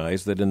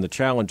recognize that in the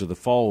challenge of the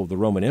fall of the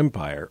Roman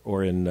Empire,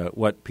 or in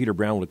what Peter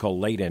Brown would call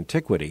late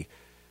antiquity,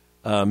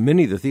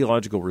 many of the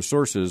theological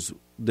resources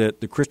that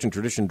the Christian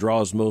tradition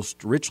draws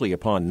most richly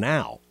upon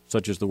now,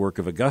 such as the work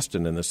of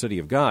Augustine in the City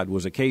of God,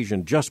 was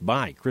occasioned just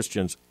by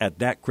Christians at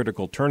that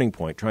critical turning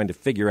point, trying to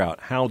figure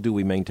out how do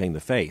we maintain the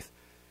faith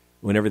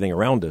when everything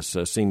around us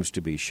seems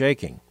to be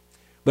shaking.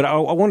 But I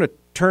want to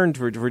turn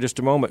for just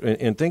a moment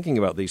in thinking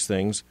about these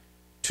things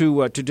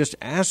to just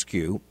ask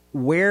you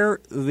where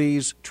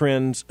these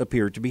trends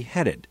appear to be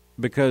headed,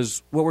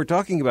 because what we're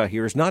talking about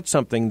here is not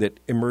something that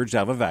emerged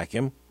out of a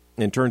vacuum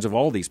in terms of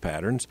all these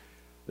patterns,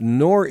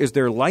 nor is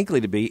there likely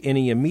to be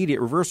any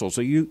immediate reversal.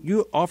 So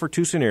you offer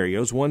two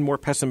scenarios, one more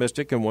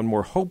pessimistic and one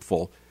more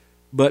hopeful,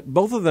 but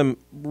both of them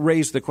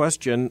raise the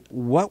question,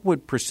 what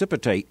would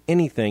precipitate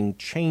anything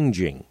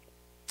changing?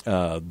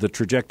 the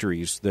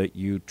trajectories that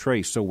you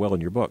trace so well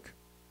in your book.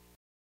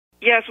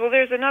 Yes, well,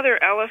 there's another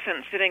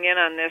elephant sitting in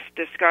on this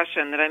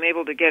discussion that I'm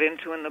able to get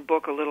into in the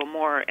book a little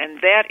more,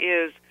 and that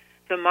is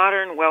the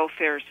modern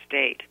welfare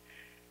state,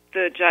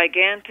 the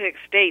gigantic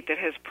state that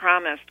has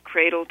promised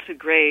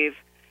cradle-to-grave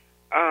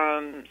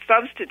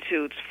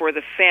substitutes for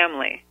the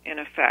family, in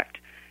effect.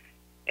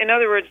 In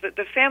other words,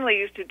 the family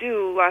used to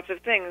do lots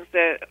of things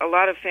that a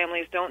lot of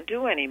families don't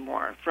do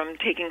anymore, from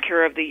taking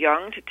care of the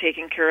young to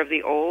taking care of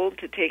the old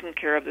to taking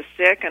care of the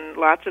sick and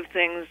lots of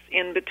things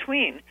in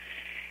between.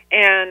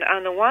 And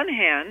on the one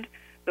hand,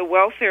 the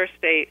welfare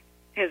state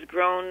has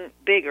grown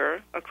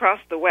bigger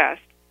across the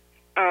West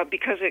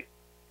because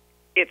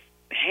it's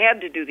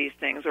had to do these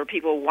things, or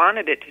people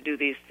wanted it to do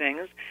these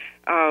things.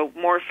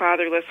 More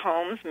fatherless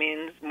homes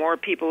means more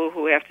people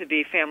who have to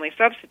be family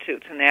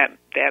substitutes, and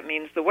that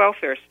means the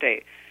welfare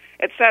state,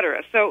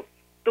 etc. So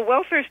the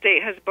welfare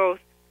state has both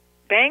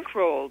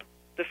bankrolled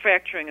the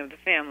fracturing of the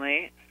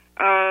family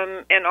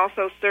and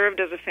also served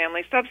as a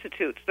family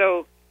substitute.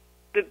 So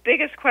the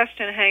biggest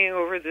question hanging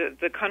over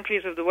the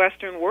countries of the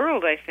Western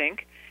world, I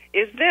think,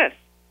 is this.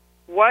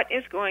 What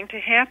is going to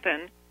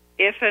happen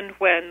if and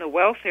when the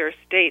welfare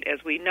state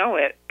as we know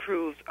it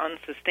proves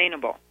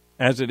unsustainable?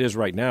 As it is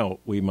right now,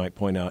 we might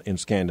point out in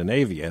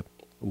Scandinavia,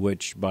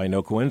 which by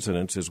no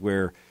coincidence is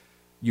where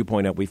you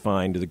point out we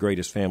find the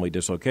greatest family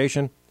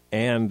dislocation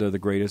and the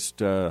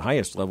greatest,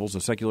 highest levels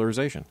of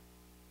secularization.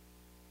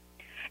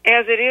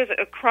 As it is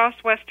across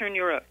Western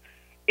Europe.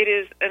 It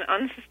is an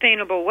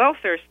unsustainable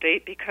welfare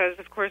state because,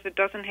 of course, it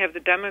doesn't have the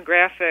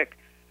demographic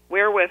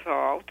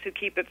wherewithal to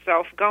keep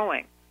itself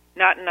going.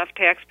 Not enough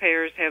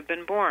taxpayers have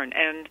been born,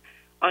 and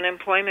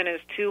unemployment is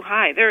too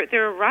high.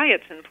 There are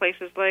riots in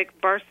places like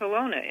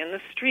Barcelona, in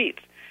the streets,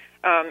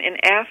 in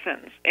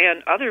Athens,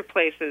 and other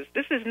places.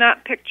 This is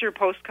not picture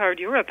postcard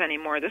Europe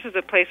anymore. This is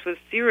a place with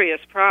serious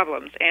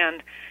problems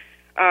and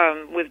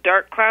with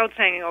dark clouds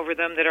hanging over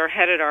them that are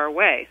headed our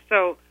way.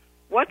 So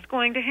what's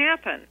going to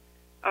happen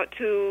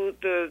to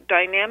the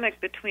dynamic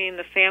between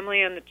the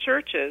family and the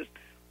churches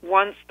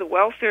once the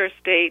welfare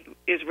state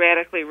is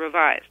radically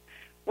revised?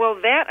 Well,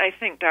 that, I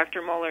think,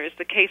 Dr. Moeller, is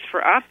the case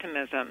for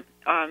optimism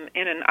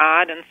in an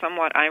odd and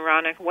somewhat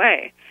ironic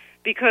way,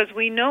 because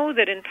we know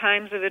that in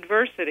times of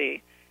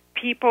adversity,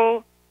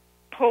 people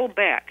pull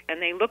back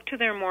and they look to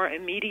their more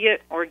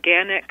immediate,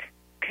 organic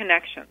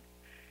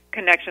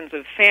connections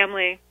of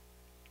family.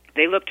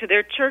 They look to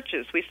their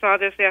churches. We saw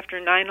this after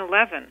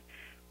 9/11,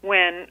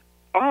 when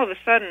all of a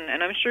sudden,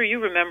 and I'm sure you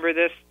remember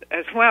this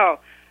as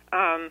well,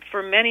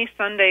 for many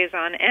Sundays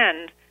on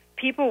end,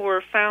 people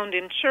were found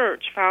in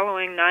church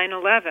following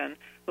 9/11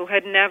 who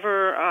had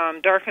never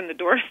darkened the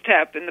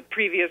doorstep in the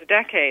previous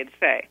decade,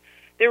 say.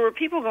 There were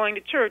people going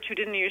to church who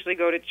didn't usually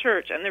go to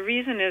church, and the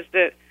reason is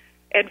that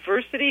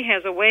adversity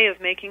has a way of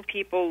making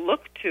people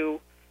look to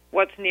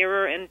what's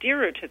nearer and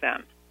dearer to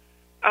them,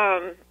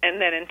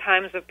 and then in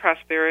times of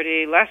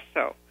prosperity, less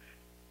so.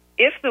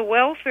 If the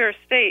welfare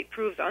state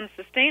proves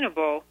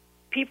unsustainable,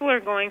 people are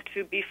going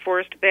to be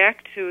forced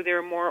back to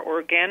their more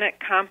organic,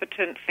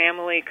 competent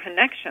family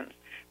connections,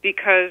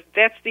 because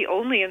that's the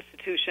only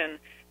institution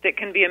that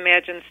can be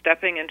imagined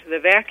stepping into the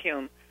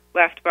vacuum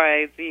left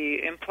by the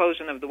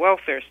implosion of the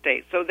welfare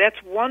state. So that's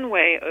one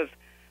way of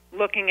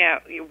looking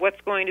at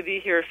what's going to be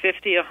here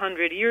 50,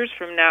 100 years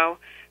from now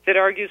that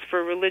argues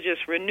for religious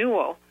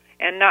renewal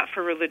and not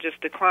for religious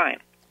decline.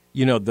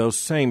 You know, those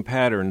same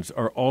patterns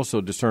are also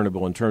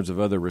discernible in terms of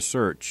other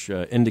research,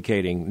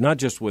 indicating, not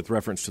just with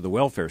reference to the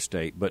welfare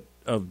state, but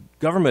of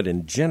government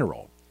in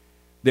general,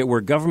 that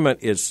where government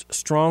is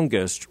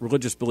strongest,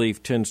 religious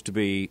belief tends to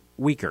be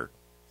weaker.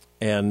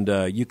 And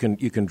you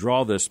can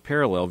draw this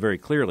parallel very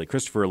clearly.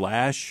 Christopher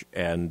Lasch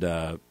and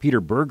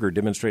Peter Berger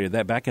demonstrated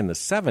that back in the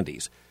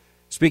 70s,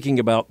 speaking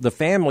about the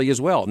family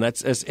as well. And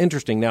that's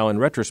interesting now in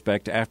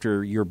retrospect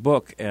after your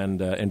book and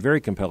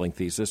very compelling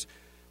thesis,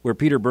 where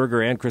Peter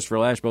Berger and Christopher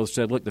Lasch both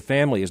said, look, the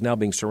family is now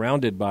being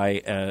surrounded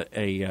by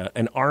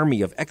an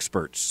army of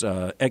experts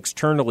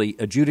externally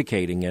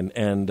adjudicating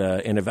and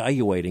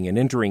evaluating and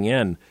entering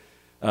in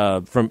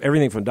from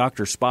everything from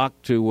Dr. Spock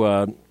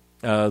to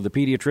the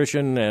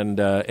pediatrician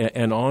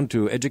and on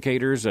to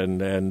educators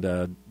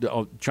and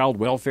child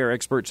welfare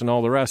experts and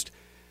all the rest.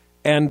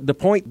 And the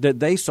point that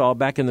they saw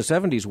back in the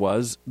 70s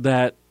was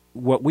that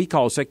what we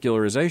call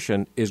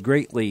secularization is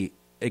greatly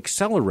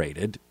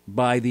accelerated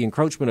by the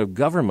encroachment of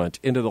government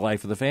into the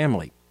life of the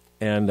family.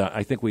 And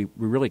I think we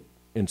really,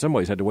 in some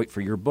ways, had to wait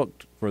for your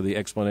book for the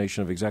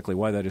explanation of exactly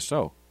why that is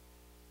so.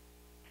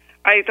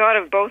 I thought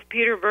of both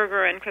Peter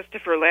Berger and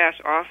Christopher Lasch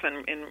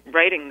often in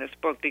writing this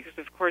book because,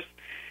 of course,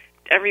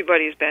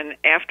 everybody's been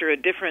after a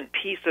different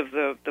piece of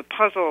the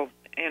puzzle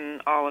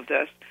in all of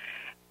this.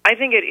 I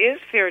think it is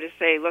fair to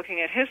say, looking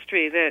at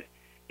history, that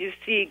you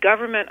see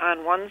government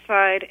on one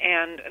side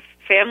and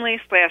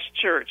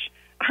family/church.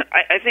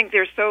 I think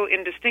they're so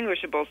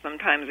indistinguishable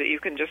sometimes that you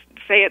can just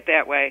say it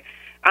that way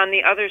on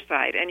the other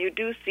side. And you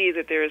do see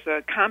that there's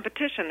a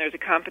competition. There's a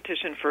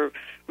competition for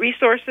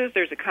resources.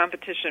 There's a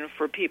competition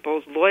for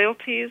people's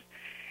loyalties.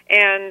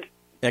 And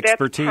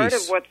expertise. That's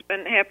part of what's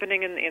been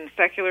happening in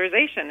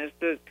secularization, is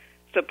the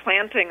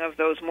supplanting of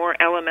those more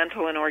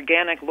elemental and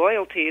organic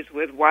loyalties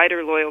with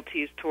wider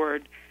loyalties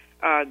toward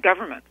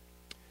government.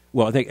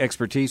 Well, I think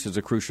expertise is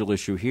a crucial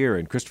issue here,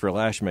 and Christopher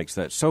Lasch makes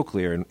that so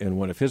clear in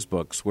one of his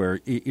books,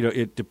 where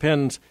it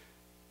depends,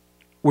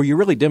 where you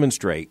really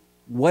demonstrate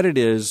what it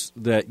is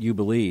that you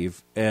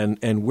believe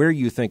and where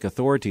you think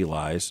authority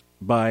lies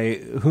by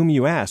whom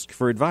you ask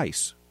for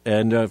advice.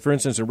 And for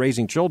instance, in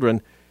raising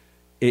children,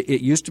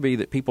 it used to be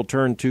that people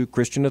turned to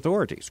Christian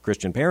authorities,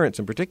 Christian parents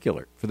in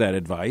particular, for that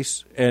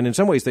advice. And in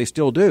some ways they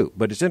still do.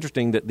 But it's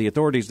interesting that the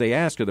authorities they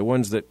ask are the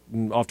ones that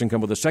often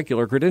come with a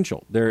secular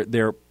credential.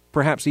 They're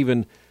perhaps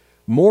even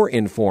more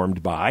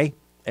informed by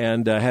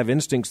and have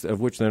instincts of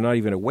which they're not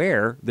even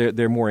aware.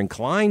 They're more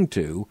inclined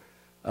to,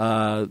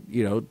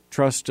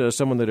 trust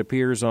someone that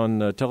appears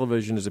on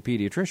television as a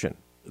pediatrician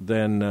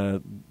than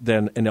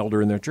an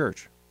elder in their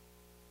church.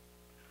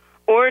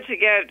 Or to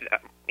get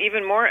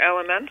even more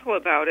elemental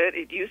about it,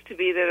 it used to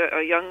be that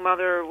a young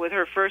mother with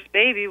her first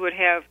baby would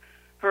have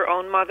her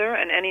own mother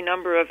and any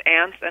number of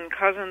aunts and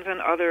cousins and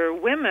other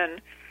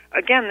women.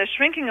 Again, the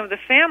shrinking of the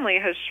family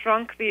has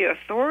shrunk the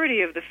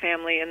authority of the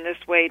family in this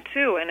way,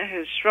 too, and it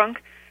has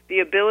shrunk the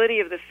ability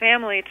of the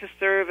family to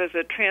serve as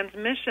a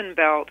transmission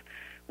belt,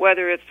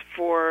 whether it's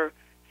for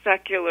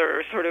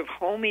secular sort of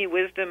homey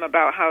wisdom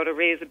about how to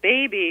raise a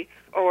baby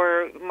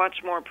or much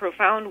more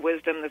profound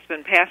wisdom that's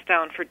been passed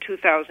down for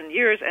 2,000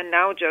 years and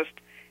now just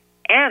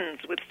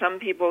ends with some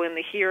people in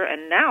the here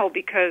and now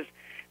because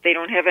they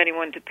don't have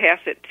anyone to pass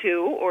it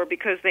to, or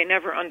because they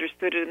never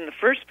understood it in the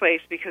first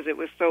place because it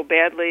was so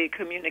badly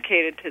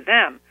communicated to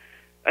them.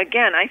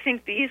 Again, I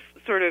think these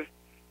sort of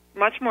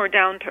much more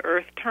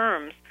down-to-earth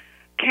terms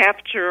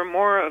capture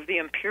more of the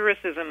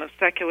empiricism of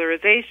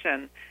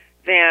secularization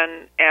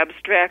than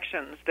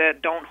abstractions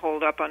that don't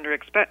hold up under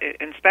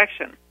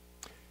inspection.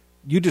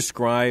 You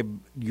describe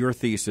your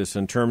thesis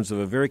in terms of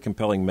a very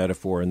compelling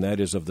metaphor, and that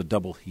is of the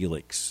double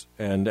helix.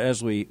 And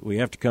as we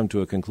have to come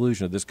to a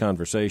conclusion of this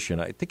conversation,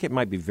 I think it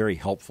might be very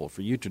helpful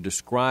for you to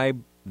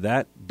describe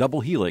that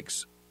double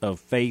helix of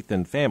faith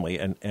and family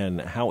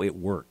and how it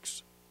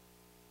works.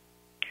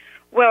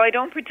 Well, I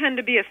don't pretend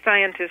to be a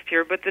scientist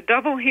here, but the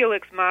double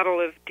helix model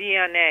of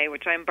DNA,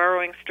 which I'm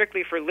borrowing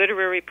strictly for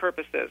literary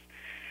purposes,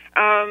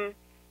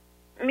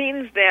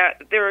 means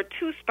that there are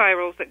two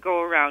spirals that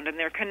go around, and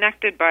they're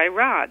connected by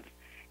rods,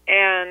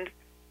 and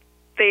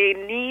they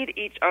need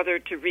each other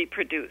to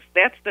reproduce.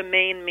 That's the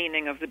main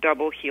meaning of the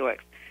double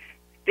helix.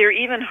 They're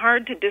even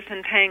hard to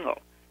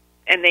disentangle,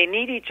 and they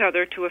need each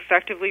other to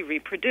effectively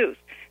reproduce.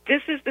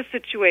 This is the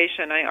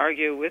situation, I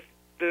argue, with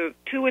the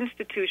two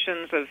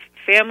institutions of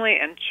family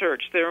and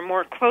church. They're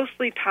more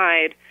closely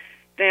tied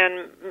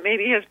than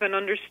maybe has been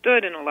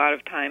understood in a lot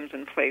of times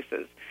and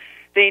places.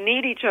 They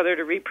need each other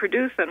to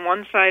reproduce, and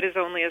one side is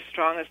only as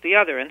strong as the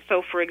other. And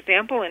so, for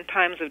example, in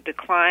times of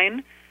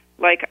decline,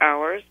 like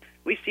ours,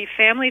 we see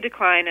family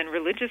decline and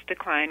religious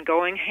decline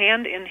going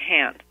hand in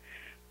hand.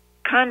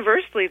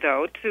 Conversely,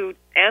 though, to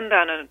end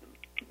on a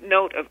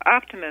note of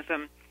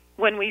optimism,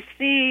 when we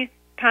see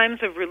times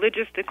of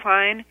religious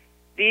decline,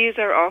 these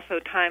are also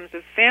times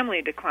of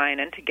family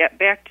decline. And to get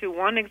back to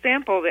one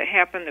example that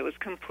happened that was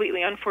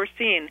completely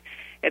unforeseen,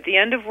 at the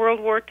end of World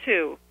War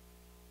II,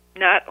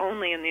 not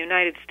only in the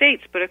United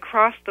States, but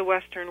across the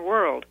Western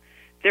world,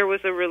 there was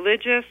a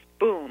religious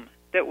boom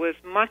that was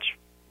much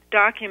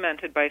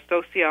documented by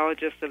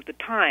sociologists of the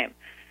time.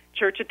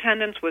 Church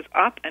attendance was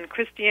up and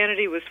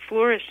Christianity was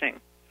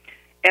flourishing.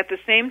 At the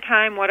same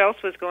time, what else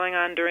was going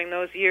on during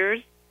those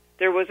years?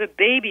 There was a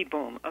baby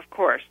boom, of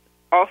course,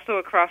 also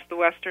across the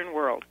Western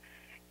world.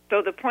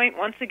 So the point,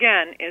 once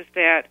again, is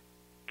that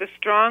the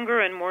stronger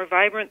and more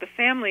vibrant the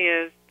family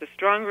is, the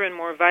stronger and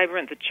more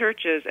vibrant the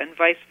church is, and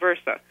vice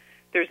versa.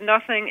 There's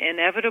nothing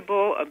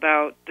inevitable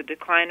about the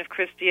decline of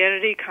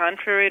Christianity,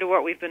 contrary to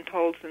what we've been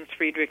told since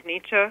Friedrich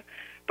Nietzsche,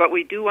 but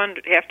we do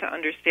have to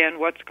understand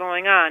what's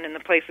going on in the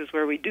places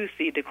where we do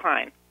see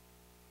decline.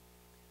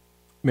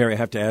 Mary, I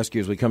have to ask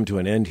you as we come to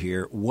an end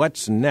here,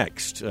 what's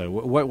next?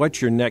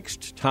 What's your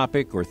next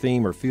topic or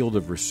theme or field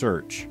of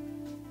research?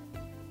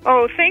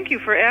 Oh, thank you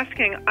for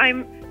asking.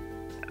 I'm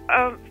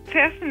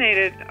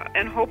fascinated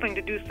and hoping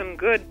to do some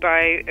good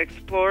by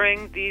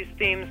exploring these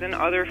themes in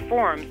other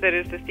forms. That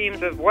is, the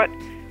themes of what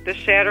the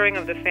shattering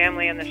of the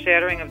family and the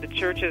shattering of the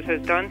churches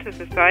has done to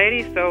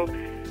society. So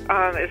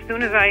as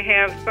soon as I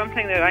have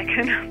something that I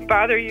can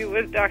bother you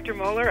with, Dr.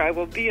 Moeller, I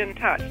will be in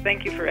touch.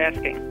 Thank you for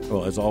asking.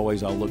 Well, as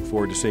always, I'll look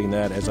forward to seeing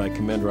that, as I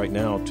commend right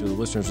now to the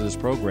listeners of this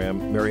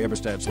program, Mary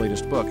Eberstadt's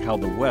latest book, How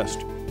the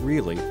West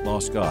Really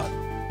Lost God.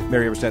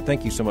 Mary Eberstadt,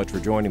 thank you so much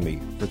for joining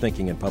me for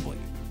Thinking in Public.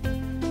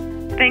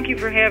 Thank you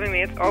for having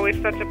me. It's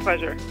always such a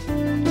pleasure.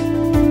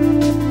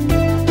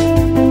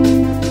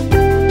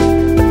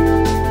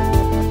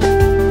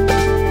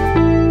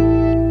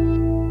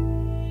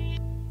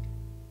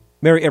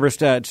 Mary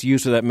Eberstadt's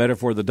use of that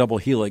metaphor, the double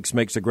helix,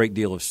 makes a great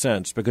deal of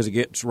sense because it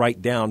gets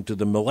right down to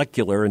the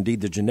molecular,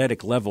 indeed the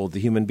genetic level of the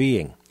human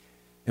being.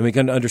 And we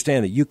can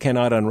understand that you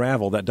cannot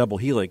unravel that double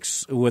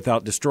helix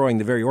without destroying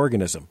the very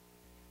organism.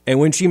 And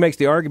when she makes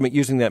the argument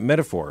using that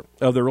metaphor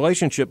of the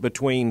relationship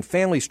between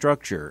family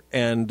structure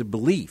and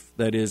belief,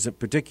 that is, in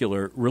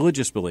particular,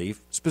 religious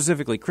belief,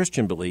 specifically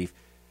Christian belief,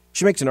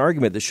 she makes an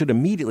argument that should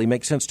immediately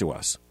make sense to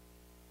us.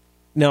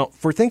 Now,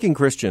 for thinking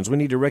Christians, we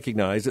need to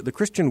recognize that the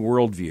Christian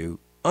worldview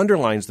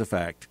underlines the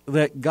fact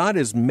that God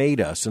has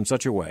made us in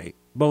such a way,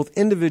 both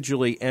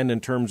individually and in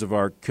terms of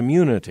our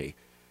community,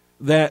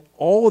 that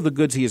all of the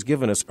goods He has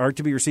given us are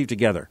to be received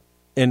together.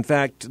 In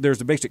fact,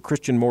 there's a basic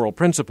Christian moral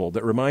principle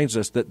that reminds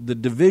us that the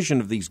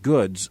division of these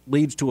goods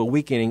leads to a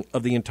weakening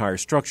of the entire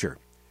structure.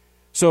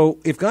 So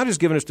if God has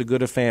given us the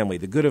good of family,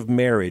 the good of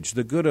marriage,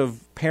 the good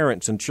of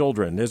parents and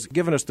children, has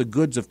given us the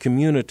goods of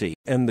community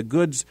and the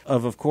goods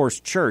of course,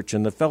 church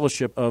and the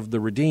fellowship of the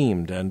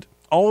redeemed, and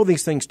all of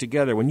these things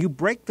together, when you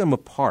break them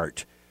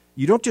apart,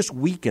 you don't just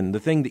weaken the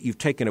thing that you've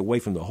taken away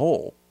from the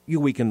whole, you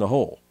weaken the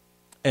whole.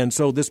 And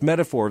so this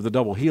metaphor of the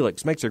double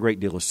helix makes a great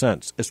deal of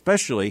sense,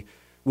 especially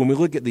when we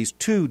look at these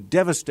two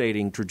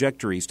devastating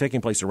trajectories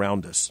taking place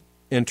around us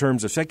in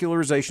terms of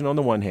secularization on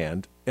the one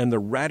hand and the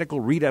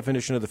radical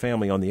redefinition of the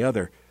family on the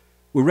other.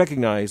 We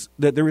recognize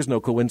that there is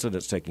no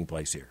coincidence taking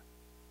place here.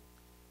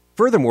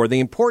 Furthermore, the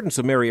importance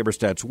of Mary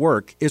Eberstadt's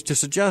work is to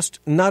suggest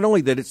not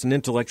only that it's an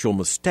intellectual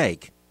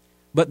mistake,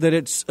 but that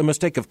it's a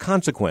mistake of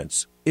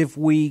consequence if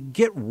we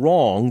get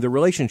wrong the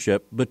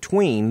relationship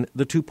between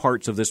the two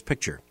parts of this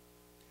picture.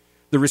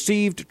 The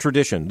received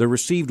tradition, the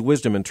received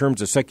wisdom in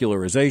terms of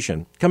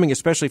secularization, coming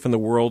especially from the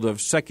world of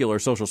secular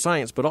social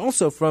science, but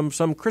also from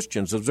some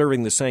Christians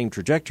observing the same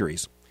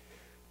trajectories,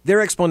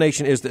 their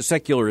explanation is that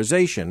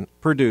secularization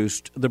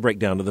produced the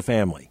breakdown of the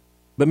family.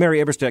 But Mary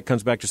Eberstadt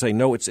comes back to say,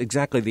 no, it's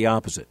exactly the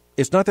opposite.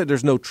 It's not that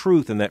there's no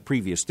truth in that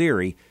previous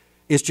theory.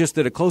 It's just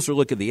that a closer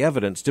look at the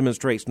evidence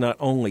demonstrates not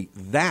only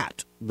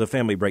that the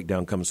family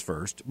breakdown comes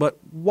first, but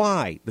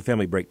why the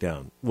family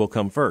breakdown will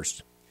come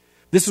first.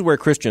 This is where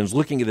Christians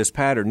looking at this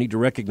pattern need to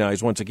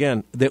recognize once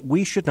again that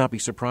we should not be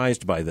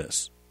surprised by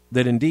this,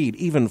 that indeed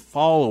even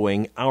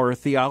following our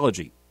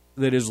theology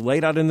that is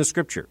laid out in the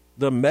Scripture,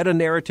 the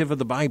meta-narrative of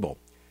the Bible,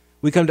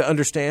 we come to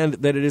understand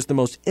that it is the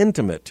most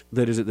intimate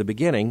that is at the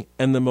beginning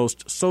and the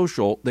most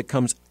social that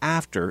comes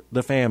after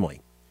the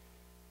family.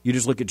 You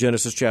just look at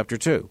Genesis chapter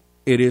 2.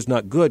 It is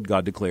not good,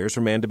 God declares,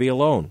 for man to be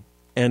alone.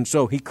 And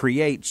so He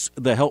creates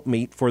the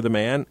helpmeet for the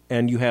man,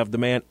 and you have the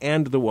man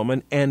and the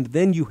woman, and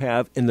then you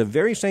have in the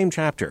very same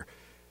chapter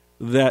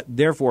that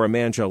therefore a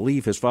man shall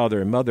leave his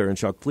father and mother and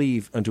shall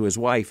cleave unto his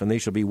wife, and they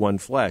shall be one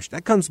flesh.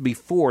 That comes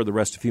before the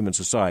rest of human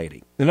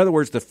society. In other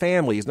words, the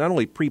family is not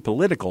only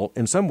pre-political,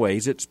 in some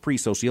ways it's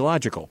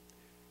pre-sociological.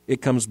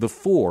 It comes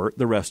before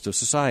the rest of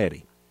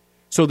society.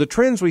 So the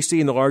trends we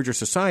see in the larger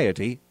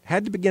society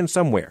had to begin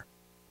somewhere,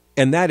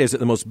 and that is at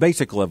the most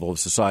basic level of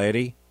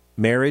society,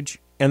 marriage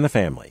and the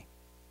family.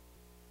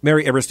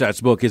 Mary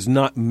Eberstadt's book is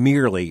not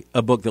merely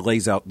a book that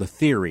lays out the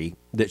theory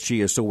that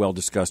she has so well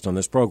discussed on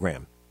this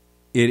program.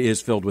 It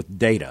is filled with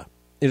data.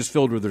 It is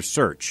filled with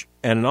research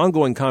and an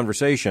ongoing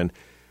conversation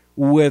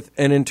with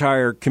an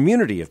entire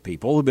community of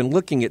people who have been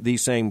looking at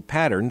these same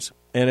patterns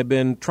and have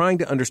been trying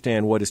to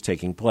understand what is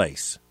taking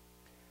place.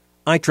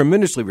 I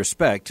tremendously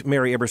respect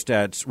Mary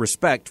Eberstadt's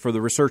respect for the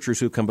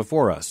researchers who come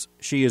before us.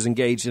 She is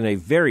engaged in a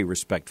very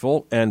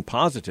respectful and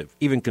positive,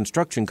 even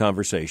construction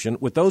conversation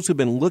with those who've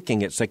been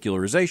looking at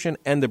secularization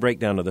and the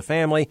breakdown of the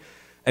family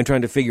and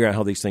trying to figure out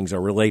how these things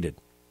are related.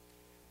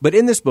 But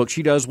in this book,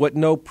 she does what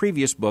no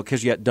previous book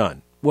has yet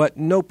done, what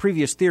no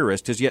previous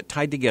theorist has yet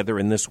tied together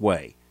in this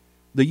way.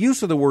 The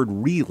use of the word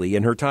really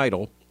in her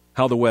title,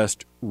 How the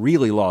West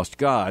Really Lost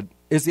God,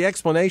 is the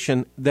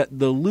explanation that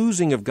the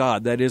losing of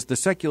God, that is, the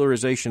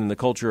secularization in the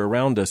culture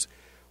around us,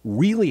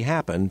 really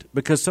happened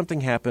because something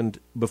happened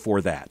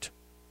before that.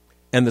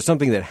 And the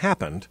something that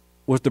happened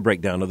was the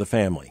breakdown of the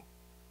family.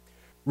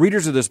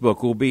 Readers of this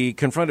book will be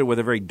confronted with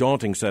a very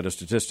daunting set of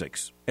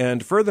statistics,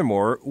 and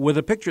furthermore, with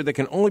a picture that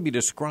can only be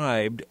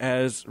described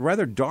as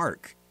rather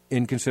dark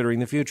in considering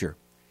the future.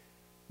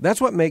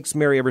 That's what makes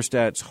Mary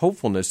Eberstadt's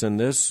hopefulness in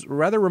this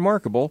rather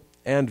remarkable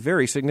and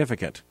very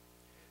significant.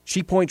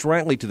 She points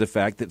rightly to the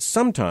fact that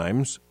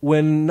sometimes,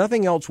 when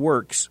nothing else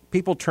works,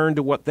 people turn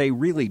to what they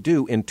really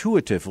do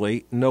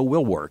intuitively know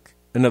will work.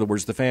 In other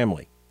words, the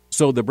family.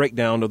 So the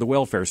breakdown of the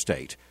welfare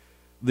state,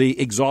 the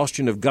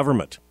exhaustion of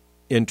government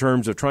in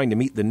terms of trying to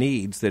meet the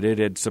needs that it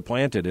had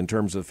supplanted in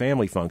terms of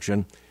family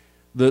function,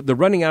 the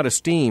running out of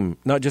steam,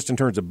 not just in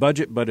terms of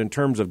budget, but in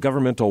terms of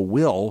governmental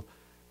will,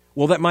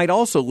 well, that might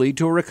also lead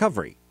to a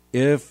recovery,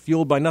 if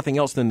fueled by nothing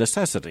else than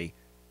necessity,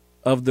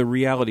 of the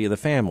reality of the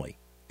family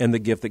and the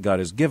gift that God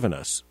has given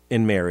us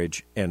in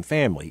marriage and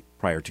family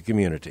prior to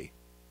community.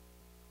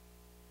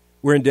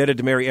 We're indebted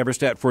to Mary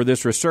Eberstadt for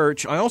this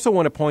research. I also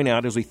want to point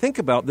out, as we think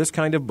about this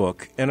kind of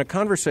book and a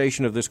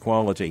conversation of this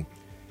quality,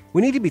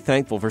 we need to be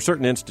thankful for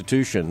certain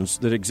institutions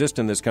that exist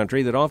in this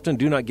country that often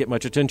do not get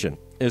much attention,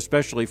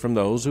 especially from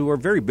those who are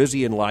very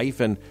busy in life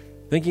and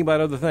thinking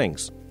about other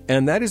things.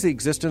 And that is the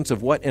existence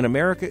of what in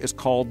America is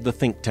called the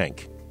think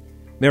tank.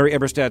 Mary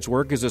Eberstadt's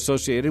work is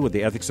associated with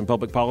the Ethics and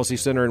Public Policy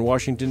Center in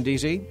Washington,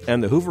 D.C.,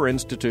 and the Hoover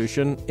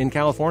Institution in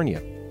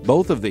California.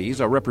 Both of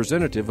these are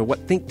representative of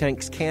what think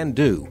tanks can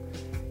do.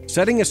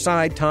 Setting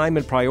aside time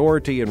and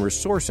priority and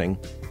resourcing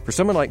for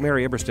someone like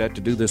Mary Eberstadt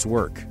to do this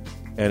work.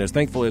 And as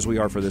thankful as we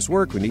are for this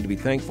work, we need to be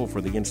thankful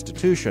for the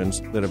institutions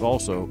that have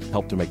also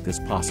helped to make this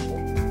possible.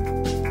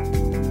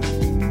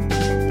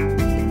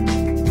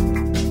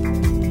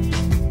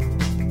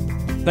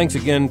 Thanks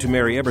again to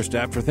Mary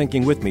Eberstadt for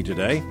thinking with me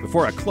today.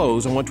 Before I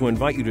close, I want to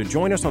invite you to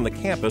join us on the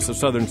campus of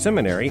Southern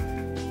Seminary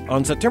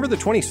on September the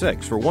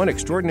 26th for one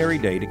extraordinary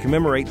day to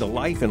commemorate the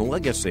life and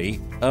legacy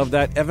of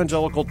that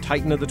evangelical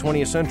titan of the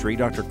 20th century,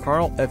 Dr.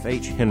 Carl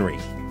F.H. Henry.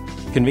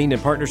 Convened in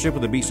partnership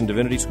with the Beeson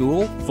Divinity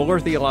School, Fuller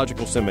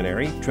Theological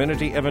Seminary,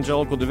 Trinity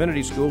Evangelical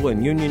Divinity School,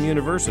 and Union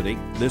University,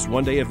 this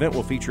one-day event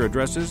will feature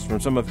addresses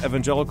from some of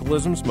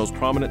evangelicalism's most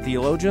prominent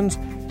theologians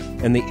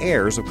and the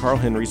heirs of Carl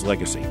Henry's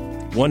legacy.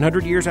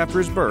 100 years after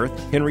his birth,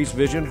 Henry's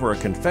vision for a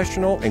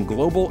confessional and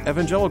global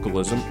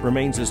evangelicalism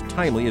remains as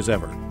timely as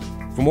ever.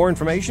 For more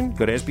information,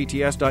 go to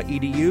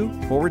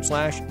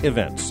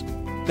sbts.edu/events.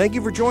 Thank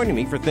you for joining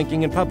me for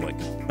Thinking in Public.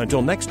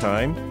 Until next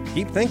time,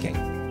 keep thinking.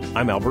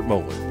 I'm Albert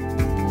Mohler.